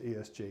change is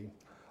ESG.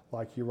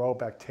 Like, you roll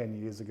back 10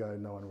 years ago,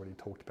 no one really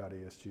talked about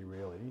ESG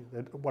really.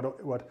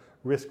 What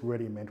risk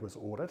really meant was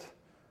audit.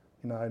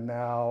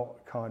 Now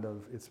kind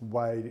of it's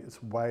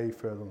way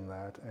further than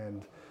that,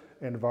 and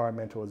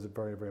environmental is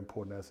very, very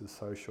important, as is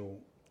social,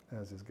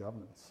 as is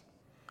governance.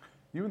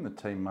 You and the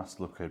team must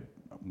look at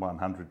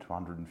 100 to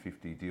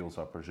 150 deals,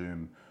 I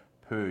presume,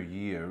 per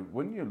year.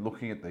 When you're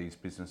looking at these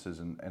businesses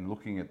and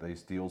looking at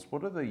these deals,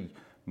 what are the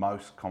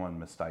most common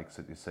mistakes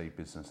that you see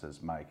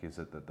businesses make? Is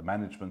it that the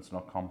management's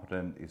not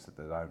competent? Is it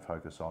they don't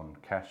focus on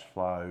cash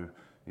flow?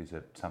 Is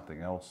it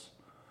something else?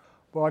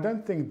 Well, I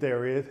don't think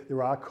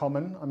there are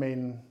common. I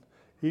mean,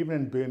 even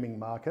in booming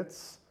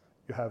markets,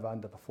 you have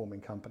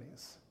underperforming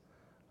companies.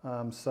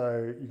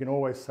 So you can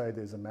always say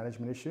there's a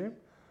management issue.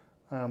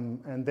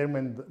 And then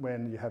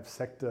when you have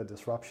sector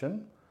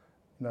disruption,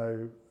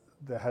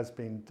 there has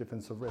been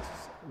difference of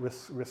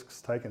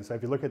risks taken. So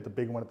if you look at the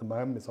big one at the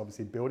moment, it's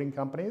obviously building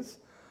companies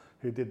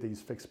who did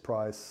these fixed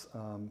price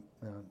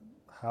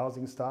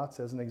housing starts,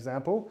 as an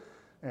example.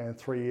 And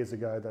 3 years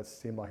ago, that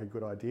seemed like a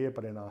good idea,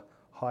 but in a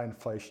high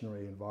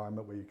inflationary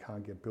environment where you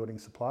can't get building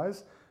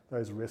supplies,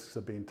 those risks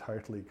have been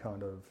totally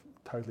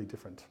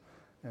different.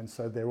 And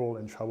so they're all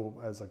in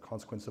trouble as a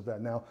consequence of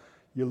that. Now,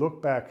 you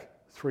look back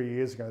 3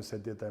 years ago and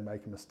said, did they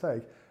make a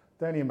mistake?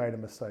 They only made a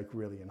mistake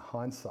really in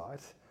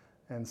hindsight.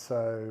 And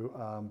so,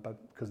 but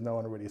because no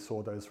one really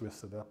saw those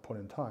risks at that point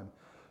in time.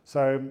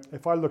 So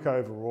if I look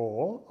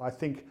overall, I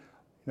think,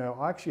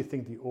 I actually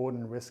think the Audit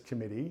and Risk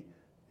Committee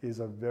is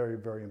a very,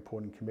 very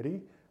important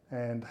committee,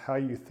 and how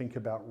you think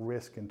about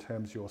risk in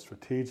terms of your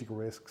strategic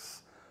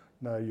risks,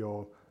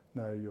 your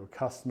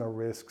customer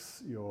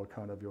risks, your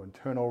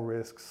internal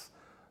risks,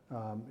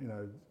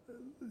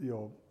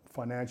 your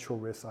financial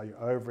risks. Are you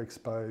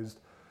overexposed?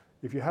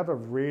 If you have a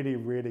really,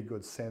 really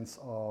good sense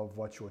of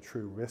what your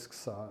true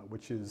risks are,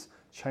 which is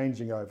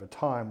changing over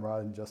time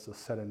rather than just a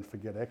set and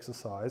forget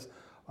exercise,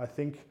 I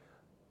think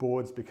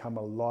boards become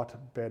a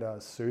lot better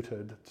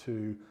suited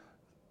to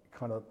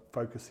kind of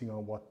focusing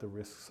on what the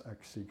risks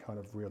actually kind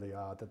of really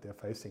are that they're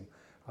facing.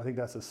 I think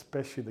that's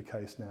especially the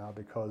case now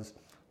because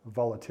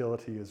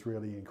volatility is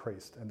really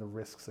increased and the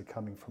risks are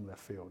coming from left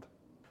field.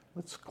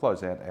 Let's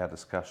close out our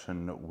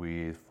discussion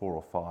with 4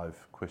 or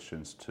 5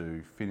 questions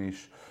to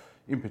finish.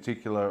 In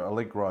particular,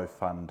 Allegro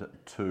Fund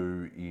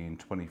II in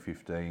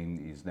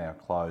 2015 is now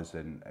closed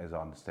and, as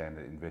I understand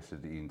it,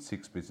 invested in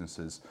 6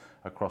 businesses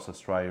across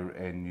Australia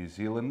and New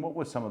Zealand. What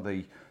were some of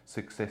the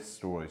success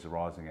stories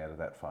arising out of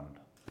that fund?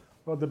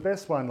 Well, the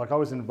best one, like I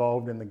was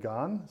involved in the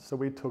GAN, so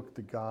we took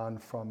the GAN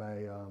from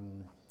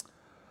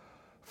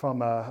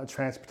a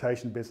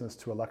transportation business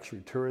to a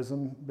luxury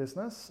tourism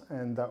business,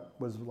 and that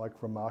was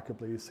like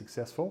remarkably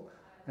successful.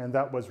 And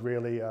that was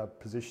really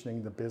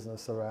positioning the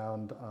business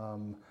around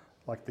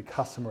like the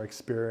customer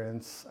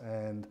experience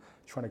and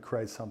trying to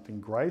create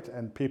something great.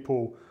 And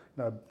people,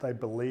 they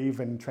believe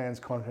in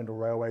transcontinental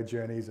railway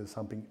journeys as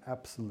something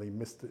absolutely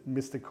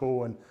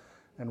mystical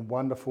and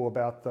wonderful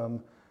about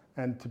them.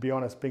 And to be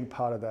honest, being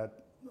part of that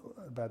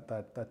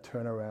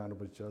turnaround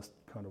was just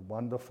kind of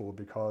wonderful,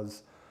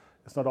 because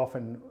it's not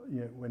often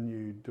when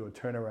you do a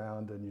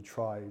turnaround and you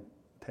try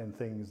 10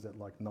 things that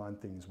like 9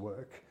 things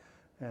work.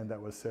 And that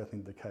was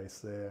certainly the case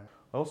there.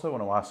 I also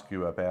want to ask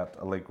you about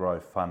Allegro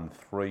Fund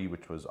III,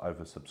 which was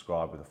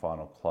oversubscribed with a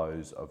final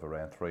close of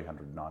around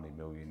 $390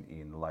 million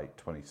in late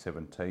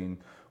 2017.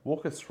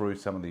 Walk us through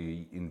some of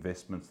the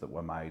investments that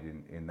were made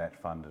in that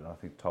fund, and I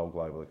think Toll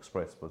Global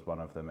Express was one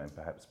of them, and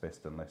perhaps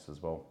Best and Less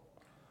as well.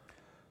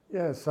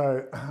 Yeah,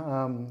 so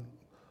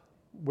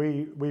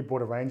we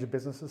bought a range of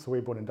businesses. So we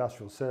bought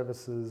industrial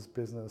services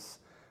business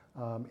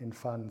in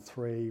Fund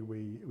 3.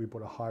 We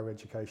bought a higher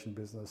education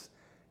business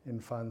in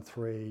Fund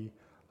 3.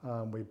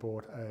 We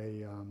bought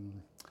a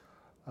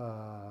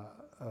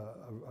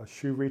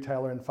shoe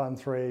retailer in Fund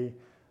 3,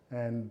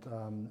 and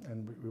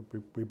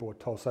we bought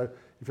Toll. So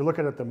if you look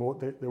at it,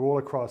 they're all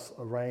across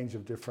a range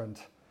of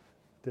different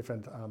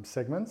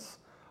segments.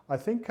 I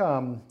think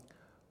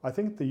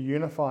the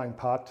unifying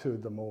part to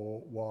them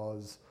all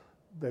was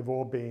they've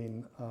all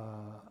been.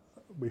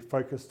 We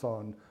focused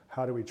on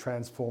how do we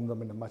transform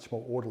them in a much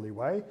more orderly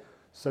way.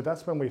 So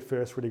that's when we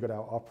first really got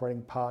our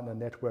operating partner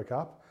network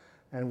up,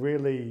 and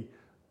really,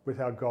 with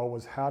our goal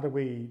was how do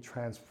we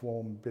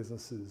transform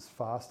businesses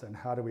fast, and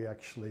how do we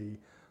actually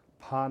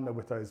partner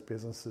with those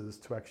businesses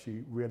to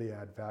actually really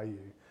add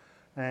value.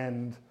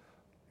 And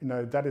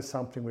that is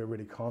something we're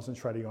really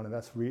concentrating on, and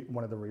that's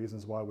one of the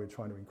reasons why we're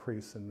trying to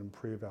increase and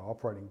improve our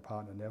operating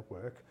partner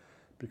network,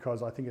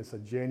 because I think it's a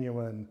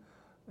genuine,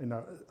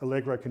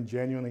 Allegro can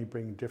genuinely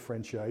bring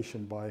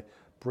differentiation by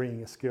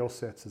bringing skill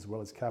sets as well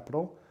as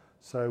capital.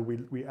 So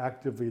we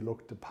actively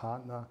look to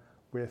partner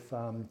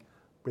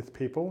with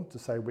people to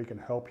say we can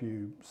help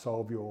you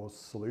solve your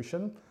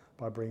solution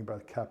by bringing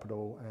both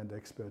capital and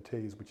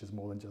expertise, which is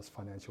more than just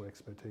financial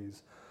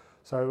expertise.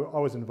 So I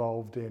was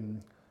involved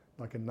in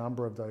like a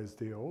number of those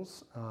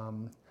deals.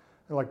 And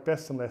like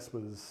Best and Less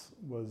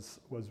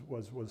was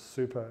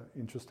super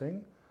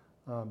interesting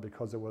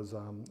because it was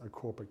a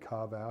corporate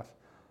carve out,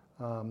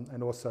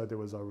 and also there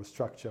was a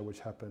restructure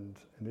which happened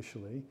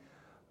initially.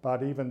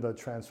 But even the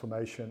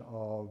transformation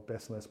of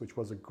Best and Less, which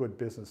was a good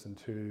business,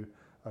 into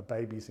a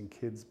babies and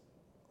kids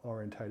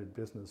orientated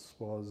business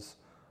was,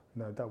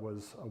 that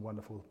was a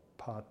wonderful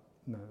part.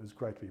 It was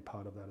great to be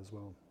part of that as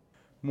well.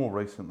 More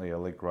recently,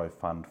 Allegro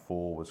Fund IV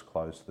was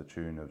closed to the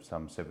tune of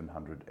some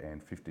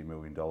 $750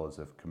 million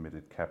of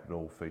committed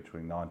capital,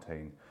 featuring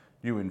 19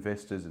 new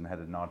investors, and had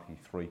a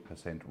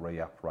 93%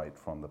 re-up rate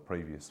from the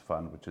previous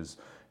fund, which is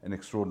an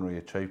extraordinary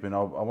achievement.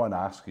 I won't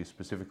ask you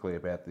specifically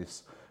about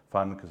this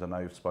fund because I know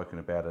you've spoken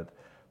about it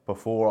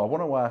before. I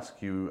want to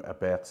ask you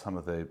about some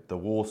of the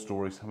war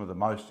stories, some of the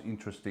most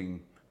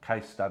interesting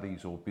case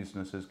studies or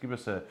businesses. Give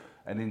us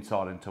an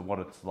insight into what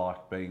it's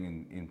like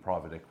being in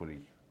private equity.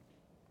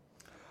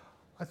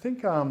 I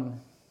think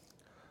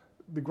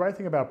the great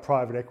thing about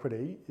private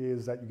equity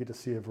is that you get to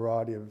see a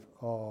variety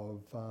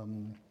of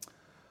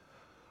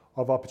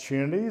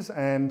opportunities,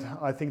 and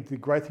I think the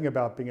great thing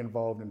about being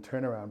involved in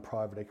turnaround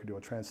private equity or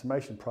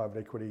transformation private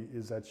equity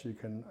is that you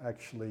can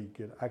actually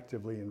get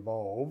actively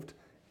involved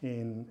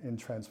in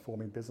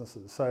transforming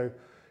businesses. So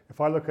if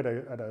I look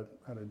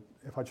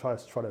if I try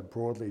to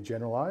broadly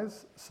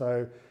generalize,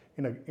 so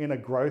in a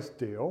growth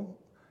deal,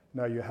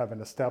 you have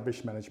an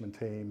established management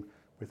team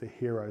with a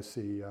hero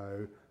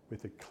CEO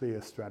with a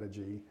clear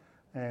strategy,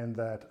 and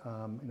that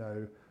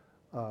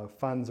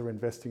funds are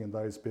investing in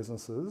those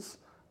businesses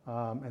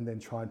and then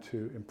trying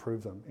to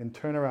improve them. In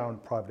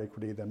turnaround private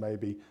equity, there may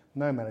be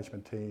no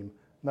management team,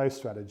 no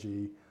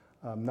strategy,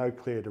 no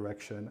clear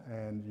direction,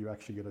 and you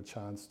actually get a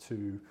chance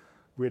to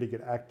really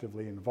get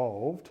actively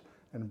involved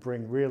and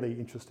bring really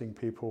interesting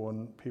people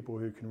and people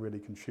who can really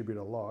contribute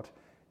a lot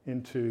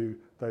into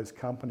those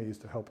companies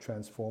to help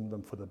transform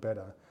them for the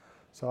better.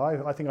 So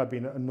I think I've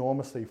been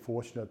enormously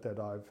fortunate that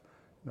I've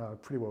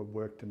pretty well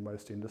worked in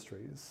most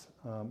industries,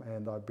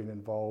 and I've been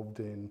involved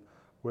in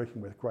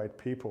working with great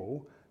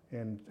people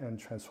and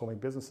transforming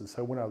businesses.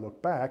 So when I look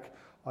back,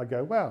 I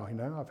go, wow,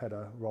 I've had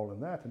a role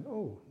in that, and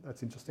oh,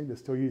 that's interesting. They're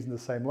still using the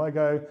same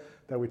logo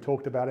that we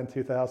talked about in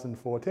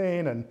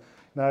 2014, and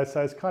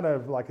so it's kind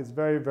of like, it's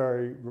very,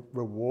 very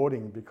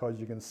rewarding because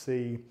you can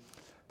see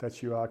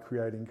that you are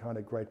creating kind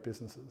of great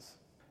businesses.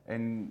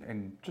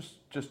 And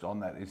just on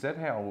that, is that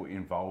how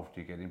involved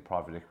you get in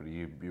private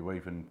equity? You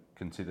even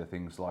consider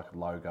things like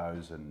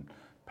logos and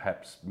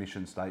perhaps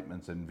mission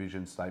statements and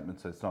vision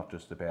statements. It's not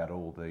just about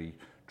all the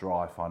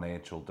dry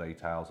financial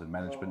details and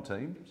management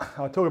teams.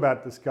 I'll talk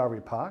about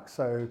Discovery Park.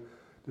 So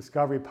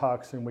Discovery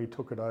Parks, when we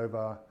took it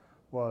over,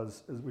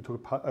 as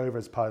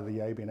part of the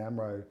ABN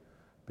AMRO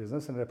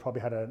business, and it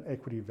probably had an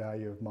equity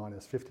value of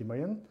minus 50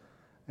 million.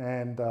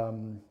 And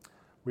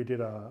we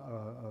did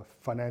a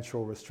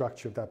financial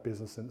restructure of that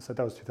business, and so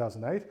that was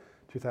 2008.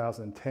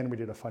 2010, we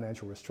did a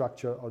financial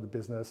restructure of the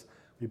business.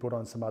 We brought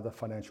on some other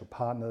financial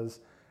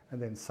partners,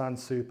 and then Sun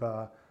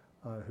Super,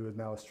 who is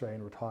now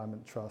Australian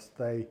Retirement Trust,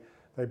 they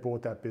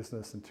bought that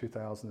business in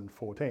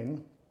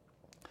 2014,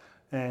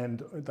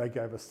 and they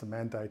gave us the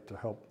mandate to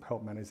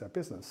help manage that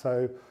business.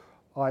 So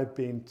I'm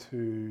going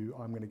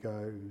to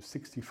go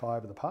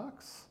 65 of the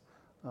parks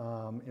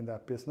in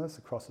that business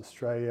across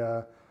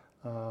Australia.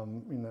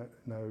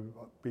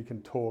 We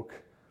can talk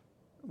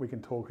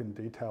in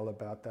detail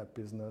about that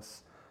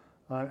business,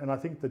 and I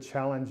think the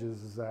challenge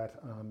is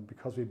that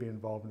because we've been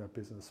involved in that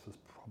business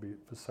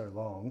for so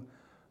long,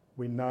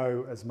 we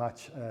know as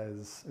much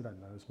as we don't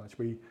know as much.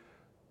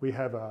 We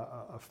have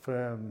a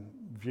firm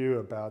view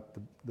about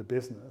the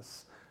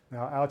business.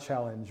 Now our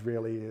challenge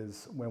really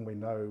is, when we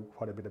know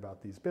quite a bit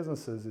about these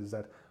businesses, is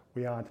that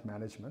we aren't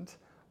management.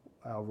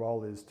 Our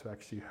role is to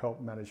actually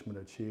help management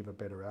achieve a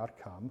better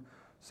outcome.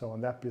 So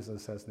on that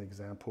business, as an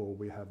example,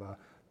 we have a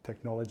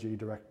technology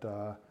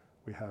director,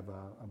 we have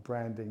a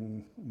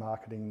branding,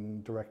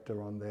 marketing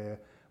director on there.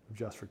 We've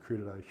just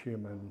recruited a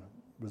human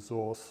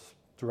resource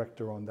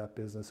director on that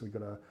business. We've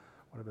got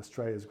one of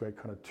Australia's great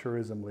kind of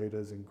tourism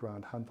leaders in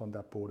Grant Hunt on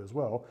that board as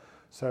well.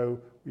 So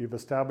we've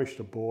established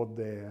a board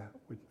there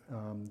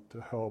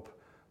to help,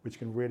 which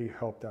can really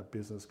help that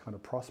business kind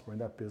of prosper. And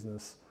that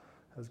business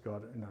has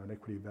got an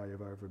equity value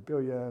of over $1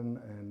 billion,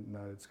 and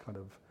it's kind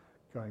of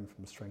going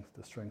from strength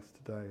to strength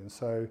today. And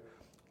so,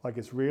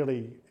 it's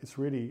really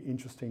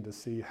interesting to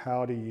see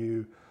how do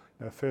you,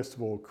 first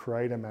of all,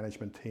 create a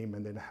management team,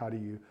 and then how do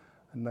you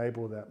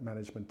enable that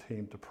management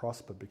team to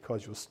prosper,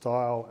 because your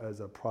style as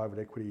a private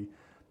equity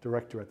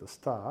director at the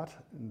start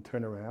and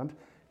turnaround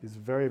is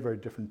very, very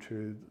different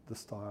to the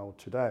style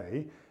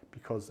today,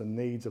 because the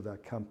needs of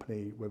that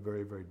company were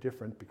very, very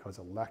different because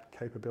it lacked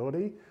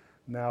capability.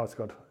 Now it's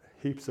got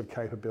heaps of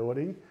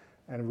capability,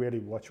 and really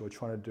what you're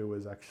trying to do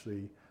is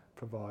actually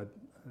provide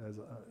as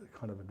a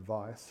kind of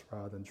advice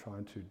rather than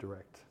trying to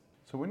direct.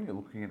 So when you're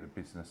looking at a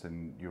business,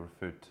 and you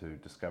referred to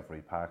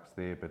Discovery Parks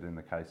there, but in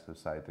the case of,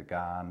 say, the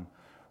Garn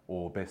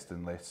or Best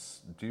and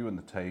Less, do you and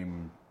the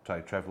team,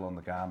 say, travel on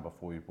the Garn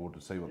before you board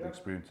to see what the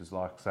experience is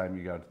like? Same,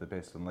 you go to the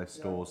Best and Less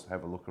stores,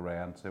 have a look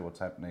around, see what's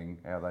happening,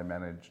 how they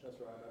managed.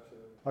 That's right,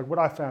 absolutely. What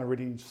I found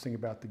really interesting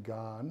about the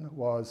Garn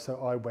was,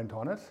 so I went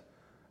on it,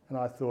 and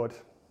I thought,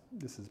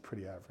 this is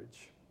pretty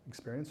average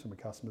experience from a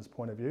customer's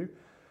point of view.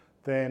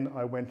 Then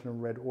I went and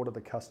read all of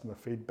the customer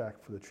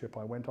feedback for the trip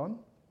I went on.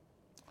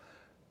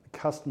 The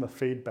customer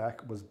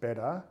feedback was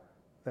better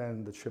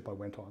than the trip I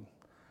went on.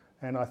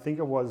 And I think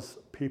it was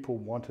people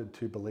wanted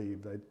to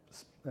believe.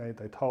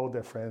 They told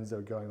their friends they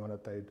were going on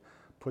it. They'd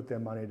put their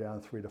money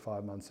down 3 to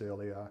 5 months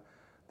earlier.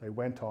 They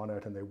went on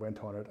it,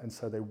 and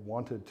so they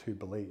wanted to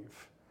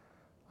believe.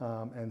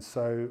 And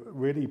so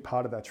really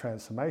part of that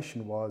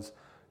transformation was,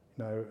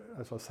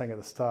 as I was saying at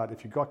the start,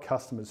 if you've got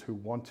customers who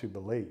want to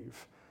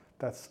believe,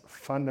 that's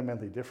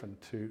fundamentally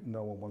different to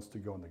no one wants to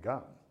go on the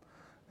gun.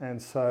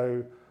 And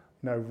so,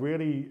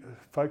 really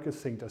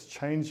focusing, just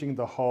changing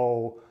the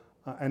whole,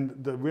 and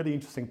the really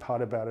interesting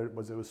part about it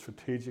was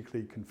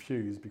strategically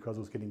confused because it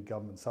was getting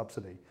government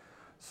subsidy.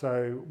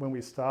 So when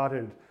we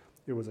started,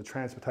 it was a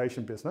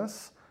transportation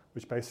business,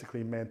 which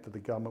basically meant that the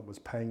government was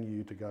paying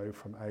you to go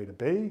from A to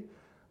B.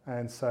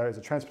 And so as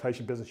a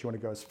transportation business, you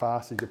want to go as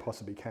fast as you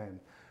possibly can.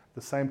 At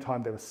the same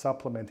time, they were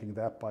supplementing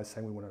that by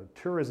saying we want a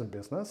tourism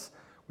business,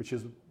 which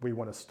is we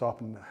want to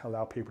stop and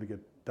allow people to get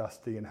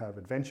dusty and have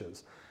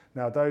adventures.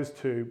 Now those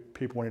two,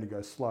 people wanting to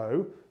go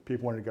slow,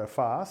 people wanting to go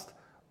fast,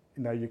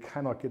 you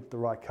cannot get the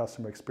right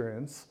customer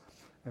experience.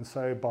 And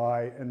so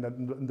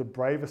the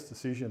bravest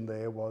decision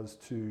there was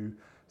to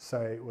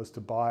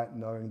buy it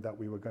knowing that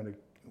we weren't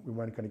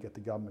going to get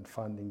the government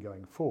funding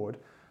going forward.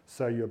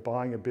 So you're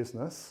buying a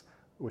business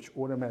which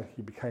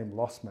automatically became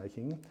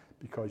loss-making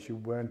because you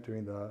weren't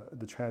doing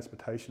the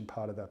transportation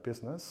part of that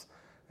business,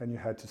 and you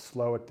had to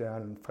slow it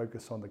down and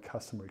focus on the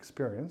customer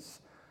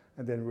experience,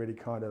 and then really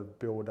kind of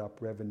build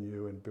up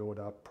revenue and build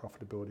up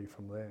profitability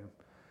from there.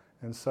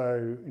 And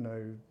so,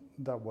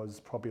 that was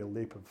probably a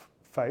leap of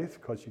faith,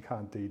 because you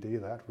can't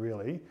DD that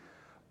really.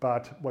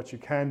 But what you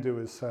can do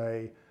is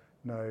say,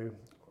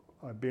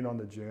 I've been on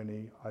the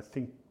journey, I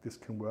think this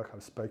can work.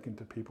 I've spoken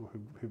to people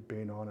who've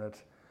been on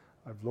it.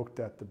 I've looked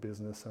at the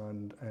business,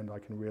 and I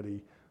can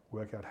really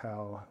work out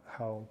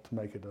how to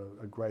make it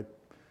a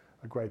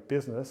great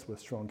business with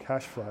strong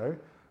cash flow.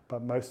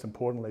 But most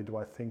importantly, do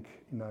I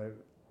think the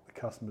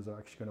customers are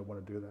actually going to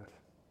want to do that?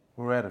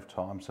 We're out of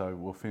time, so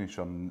we'll finish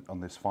on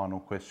this final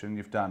question.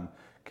 You've done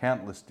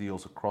countless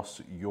deals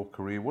across your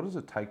career. What does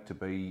it take to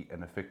be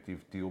an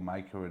effective deal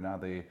maker, and are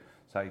there,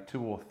 say,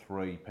 2 or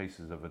 3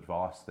 pieces of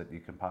advice that you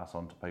can pass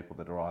on to people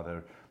that are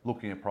either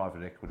looking at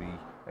private equity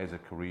as a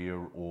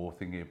career or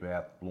thinking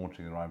about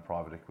launching their own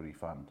private equity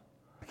fund?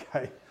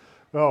 Okay,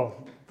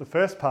 well, the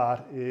first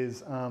part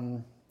is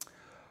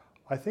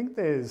I think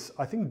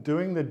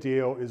doing the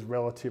deal is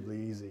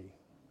relatively easy.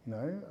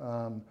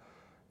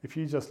 If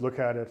you just look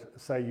at it,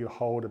 say you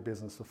hold a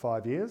business for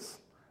 5 years,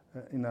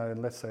 and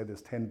let's say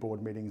there's 10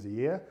 board meetings a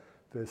year,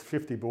 there's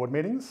 50 board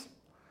meetings,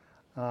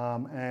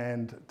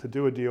 and to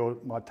do a deal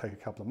might take a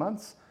couple of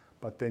months,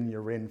 but then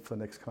you're in for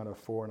the next kind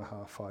of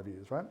 4.5, 5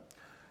 years, right?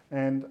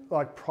 And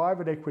like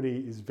private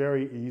equity is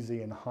very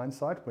easy in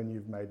hindsight when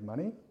you've made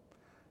money.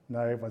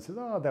 Everyone says,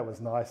 oh, that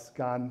was nice,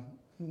 gun.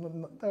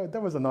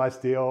 That was a nice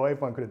deal,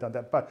 everyone could have done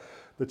that. But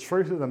the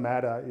truth of the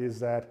matter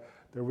is that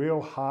the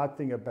real hard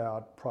thing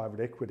about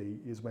private equity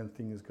is when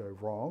things go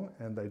wrong,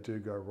 and they do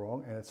go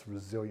wrong, and it's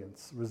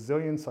resilience.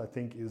 Resilience, I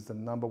think, is the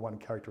number one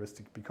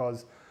characteristic,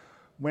 because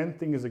when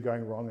things are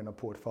going wrong in a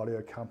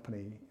portfolio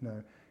company,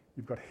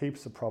 you've got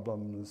heaps of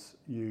problems,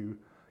 you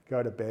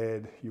go to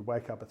bed, you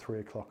wake up at 3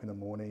 o'clock in the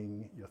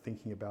morning, you're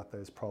thinking about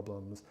those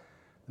problems.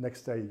 The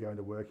next day you go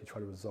into work, you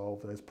try to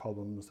resolve those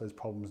problems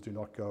do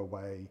not go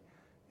away.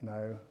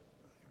 You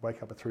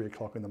wake up at 3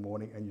 o'clock in the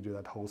morning and you do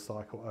that whole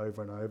cycle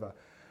over and over.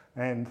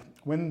 And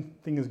when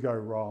things go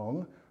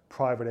wrong,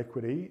 private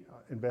equity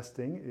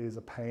investing is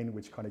a pain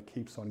which kind of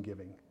keeps on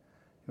giving.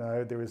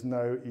 There is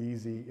no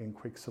easy and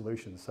quick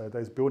solution. So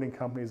those building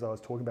companies I was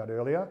talking about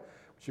earlier,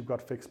 which you've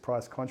got fixed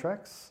price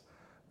contracts,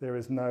 there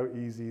is no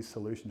easy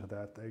solution to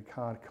that. They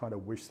can't kind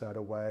of wish that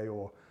away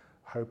or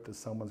hope that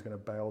someone's going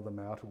to bail them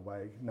out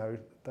away. No,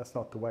 that's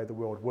not the way the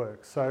world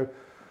works. So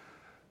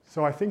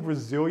I think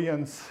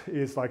resilience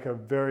is like a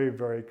very,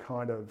 very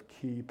kind of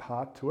key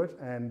part to it.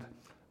 And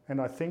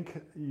I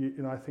think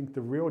I think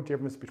the real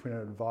difference between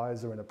an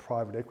advisor and a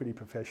private equity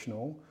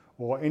professional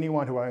or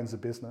anyone who owns a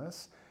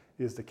business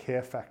is the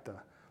care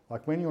factor.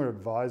 Like when you're an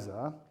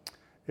advisor,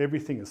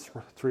 everything is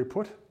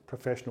throughput,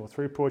 professional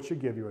throughput. You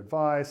give your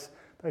advice,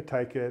 they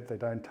take it, they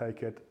don't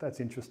take it. That's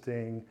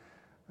interesting,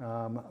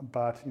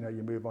 but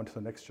you move on to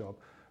the next job.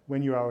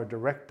 When you are a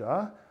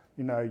director,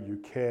 you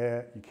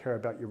care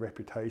about your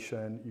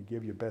reputation, you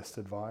give your best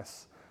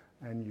advice,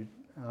 and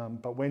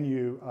but when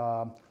you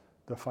are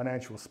the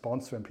financial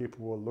sponsor and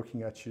people are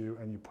looking at you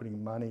and you're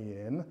putting money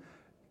in,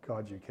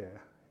 God, you care.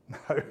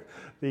 No,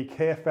 the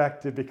care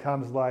factor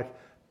becomes like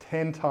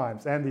 10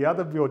 times. And the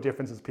other real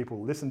difference is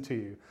people listen to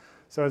you.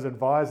 So as an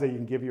advisor, you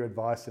can give your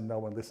advice and no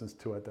one listens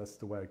to it. That's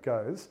the way it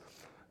goes.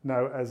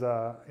 No,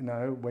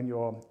 when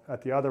you're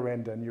at the other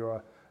end and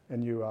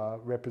you are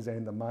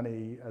representing the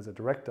money as a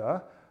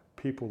director,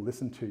 people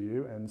listen to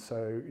you. And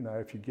so,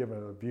 if you give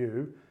a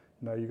view,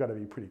 you've got to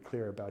be pretty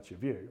clear about your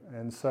view.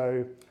 And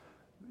so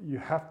you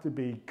have to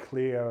be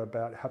clear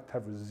about, have to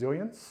have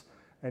resilience,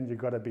 and you've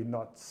got to be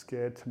not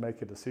scared to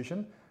make a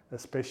decision,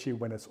 especially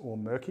when it's all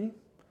murky.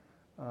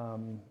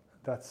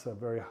 That's a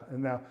very,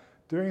 and now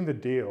doing the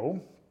deal,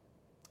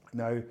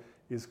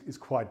 is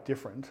quite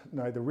different.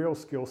 The real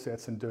skill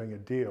sets in doing a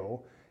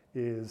deal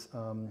is,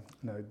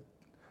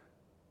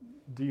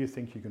 do you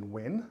think you can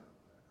win?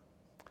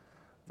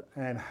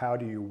 And how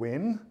do you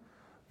win?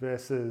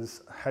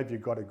 Versus, have you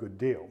got a good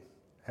deal?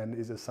 And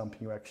is it something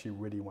you actually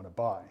really want to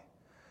buy?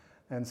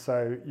 And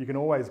so you can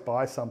always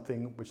buy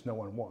something which no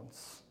one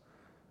wants.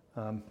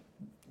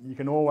 You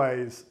can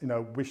always,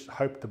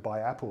 hope to buy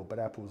Apple, but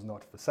Apple's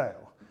not for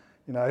sale.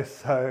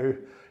 So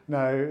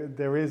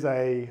there is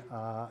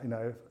as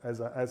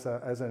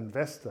an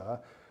investor,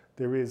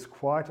 there is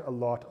quite a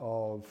lot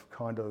of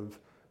kind of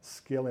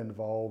skill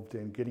involved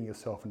in getting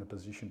yourself in a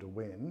position to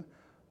win,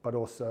 but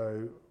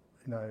also,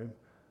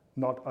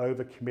 not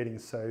over-committing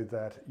so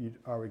that you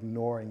are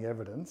ignoring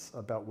evidence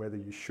about whether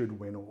you should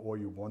win or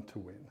you want to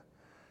win.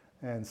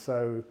 And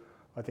so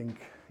I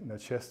think,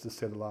 Chester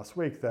said last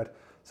week that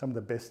some of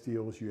the best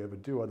deals you ever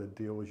do are the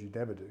deals you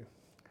never do.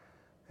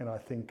 And I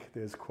think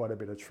there's quite a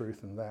bit of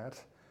truth in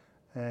that.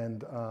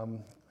 And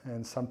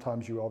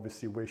sometimes you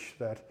obviously wish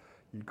that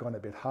you'd gone a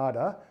bit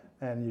harder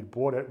and you'd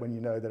bought it when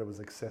you know that it was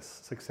a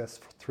success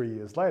 3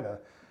 years later.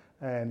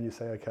 And you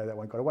say, okay, that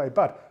one got away.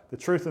 But the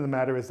truth of the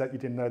matter is that you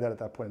didn't know that at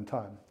that point in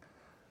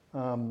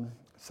time.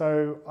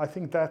 So I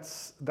think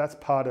that's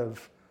part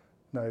of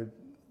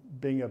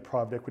being a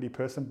private equity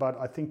person. But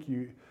I think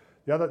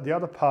the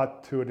other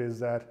part to it is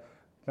that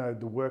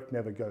the work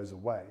never goes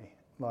away.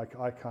 Like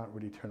I can't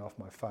really turn off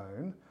my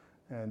phone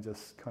and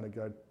just kind of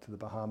go to the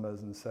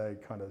Bahamas and say,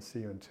 kind of see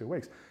you in 2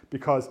 weeks,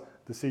 because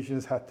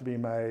decisions have to be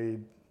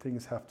made,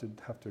 things have to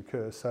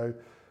occur. So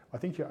I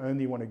think you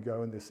only want to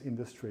go in this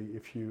industry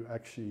if you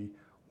actually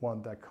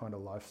want that kind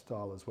of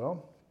lifestyle as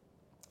well.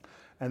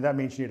 And that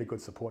means you need a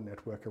good support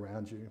network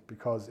around you,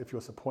 because if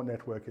your support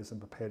network isn't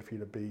prepared for you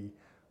to be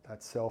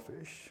that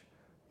selfish,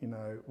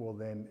 well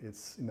then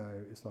it's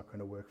not going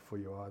to work for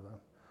you either.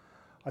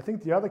 I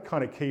think the other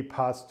kind of key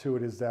parts to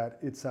it is that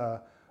it's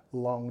a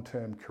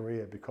long-term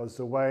career, because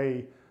the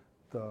way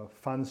the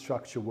fund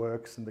structure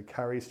works and the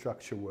carry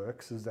structure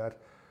works is that,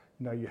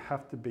 you know, you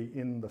have to be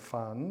in the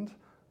fund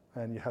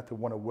and you have to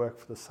want to work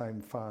for the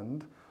same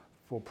fund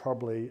for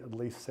probably at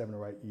least 7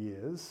 or 8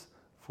 years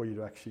for you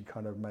to actually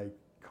kind of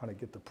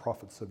get the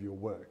profits of your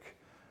work.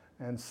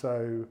 And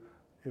so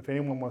if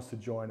anyone wants to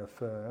join a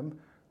firm,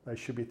 they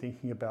should be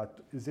thinking about,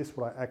 is this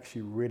what I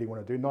actually really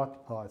want to do? Not,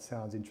 oh, it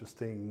sounds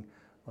interesting,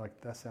 like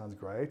that sounds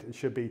great. It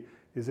should be,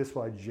 is this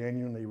what I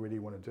genuinely really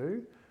want to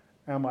do?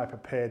 Am I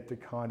prepared to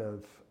kind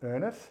of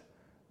earn it?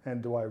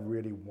 And do I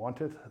really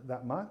want it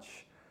that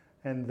much?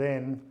 And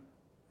then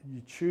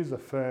you choose a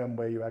firm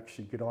where you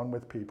actually get on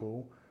with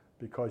people,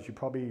 because you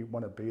probably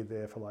want to be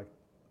there for like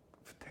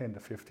 10 to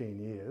 15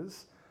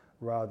 years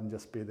rather than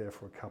just be there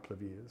for a couple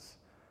of years.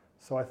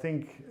 So I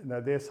think, you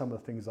know, there's some of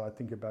the things I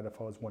think about if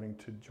I was wanting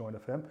to join a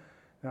firm.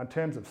 Now, in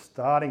terms of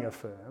starting a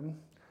firm,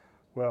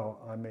 well,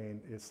 I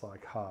mean, it's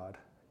like hard.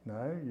 You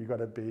know, you got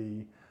to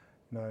be,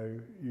 you know,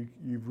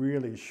 you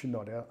really should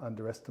not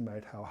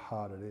underestimate how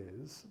hard it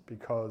is,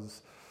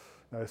 because,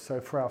 you know, so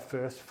for our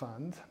first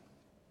fund,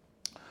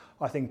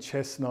 I think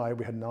Chess and I,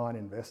 we had 9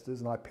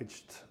 investors, and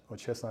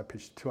Chess and I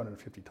pitched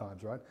 250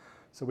 times, right?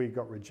 So we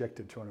got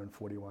rejected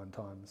 241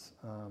 times.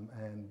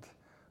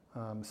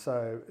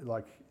 So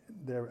like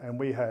there, and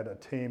we had a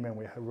team, and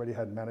we already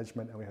had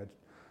management, and we had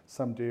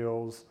some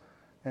deals.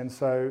 And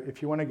so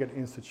if you want to get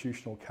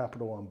institutional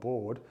capital on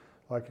board,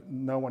 like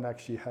no one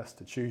actually has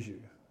to choose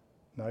you.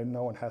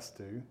 No one has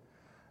to.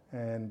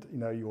 And you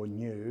know, you're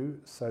new,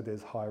 so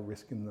there's high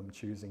risk in them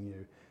choosing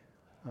you.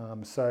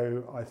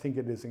 So I think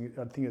it's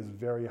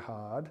very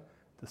hard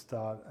to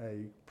start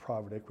a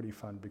private equity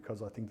fund,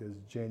 because I think there's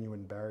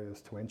genuine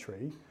barriers to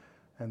entry,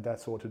 and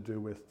that's all to do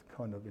with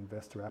kind of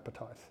investor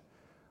appetite.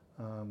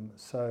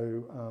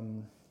 So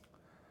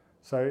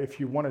if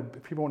people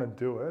want to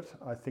do it,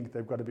 I think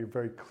they've got to be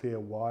very clear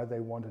why they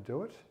want to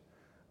do it,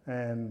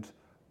 and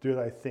do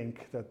they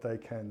think that they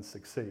can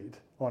succeed,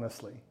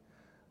 honestly.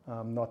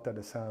 Not that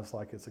it sounds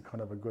like it's a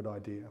kind of a good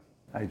idea.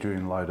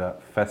 Adrian Loader,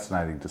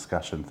 fascinating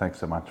discussion. Thanks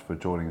so much for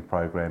joining the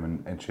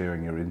program and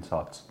sharing your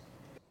insights.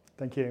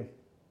 Thank you.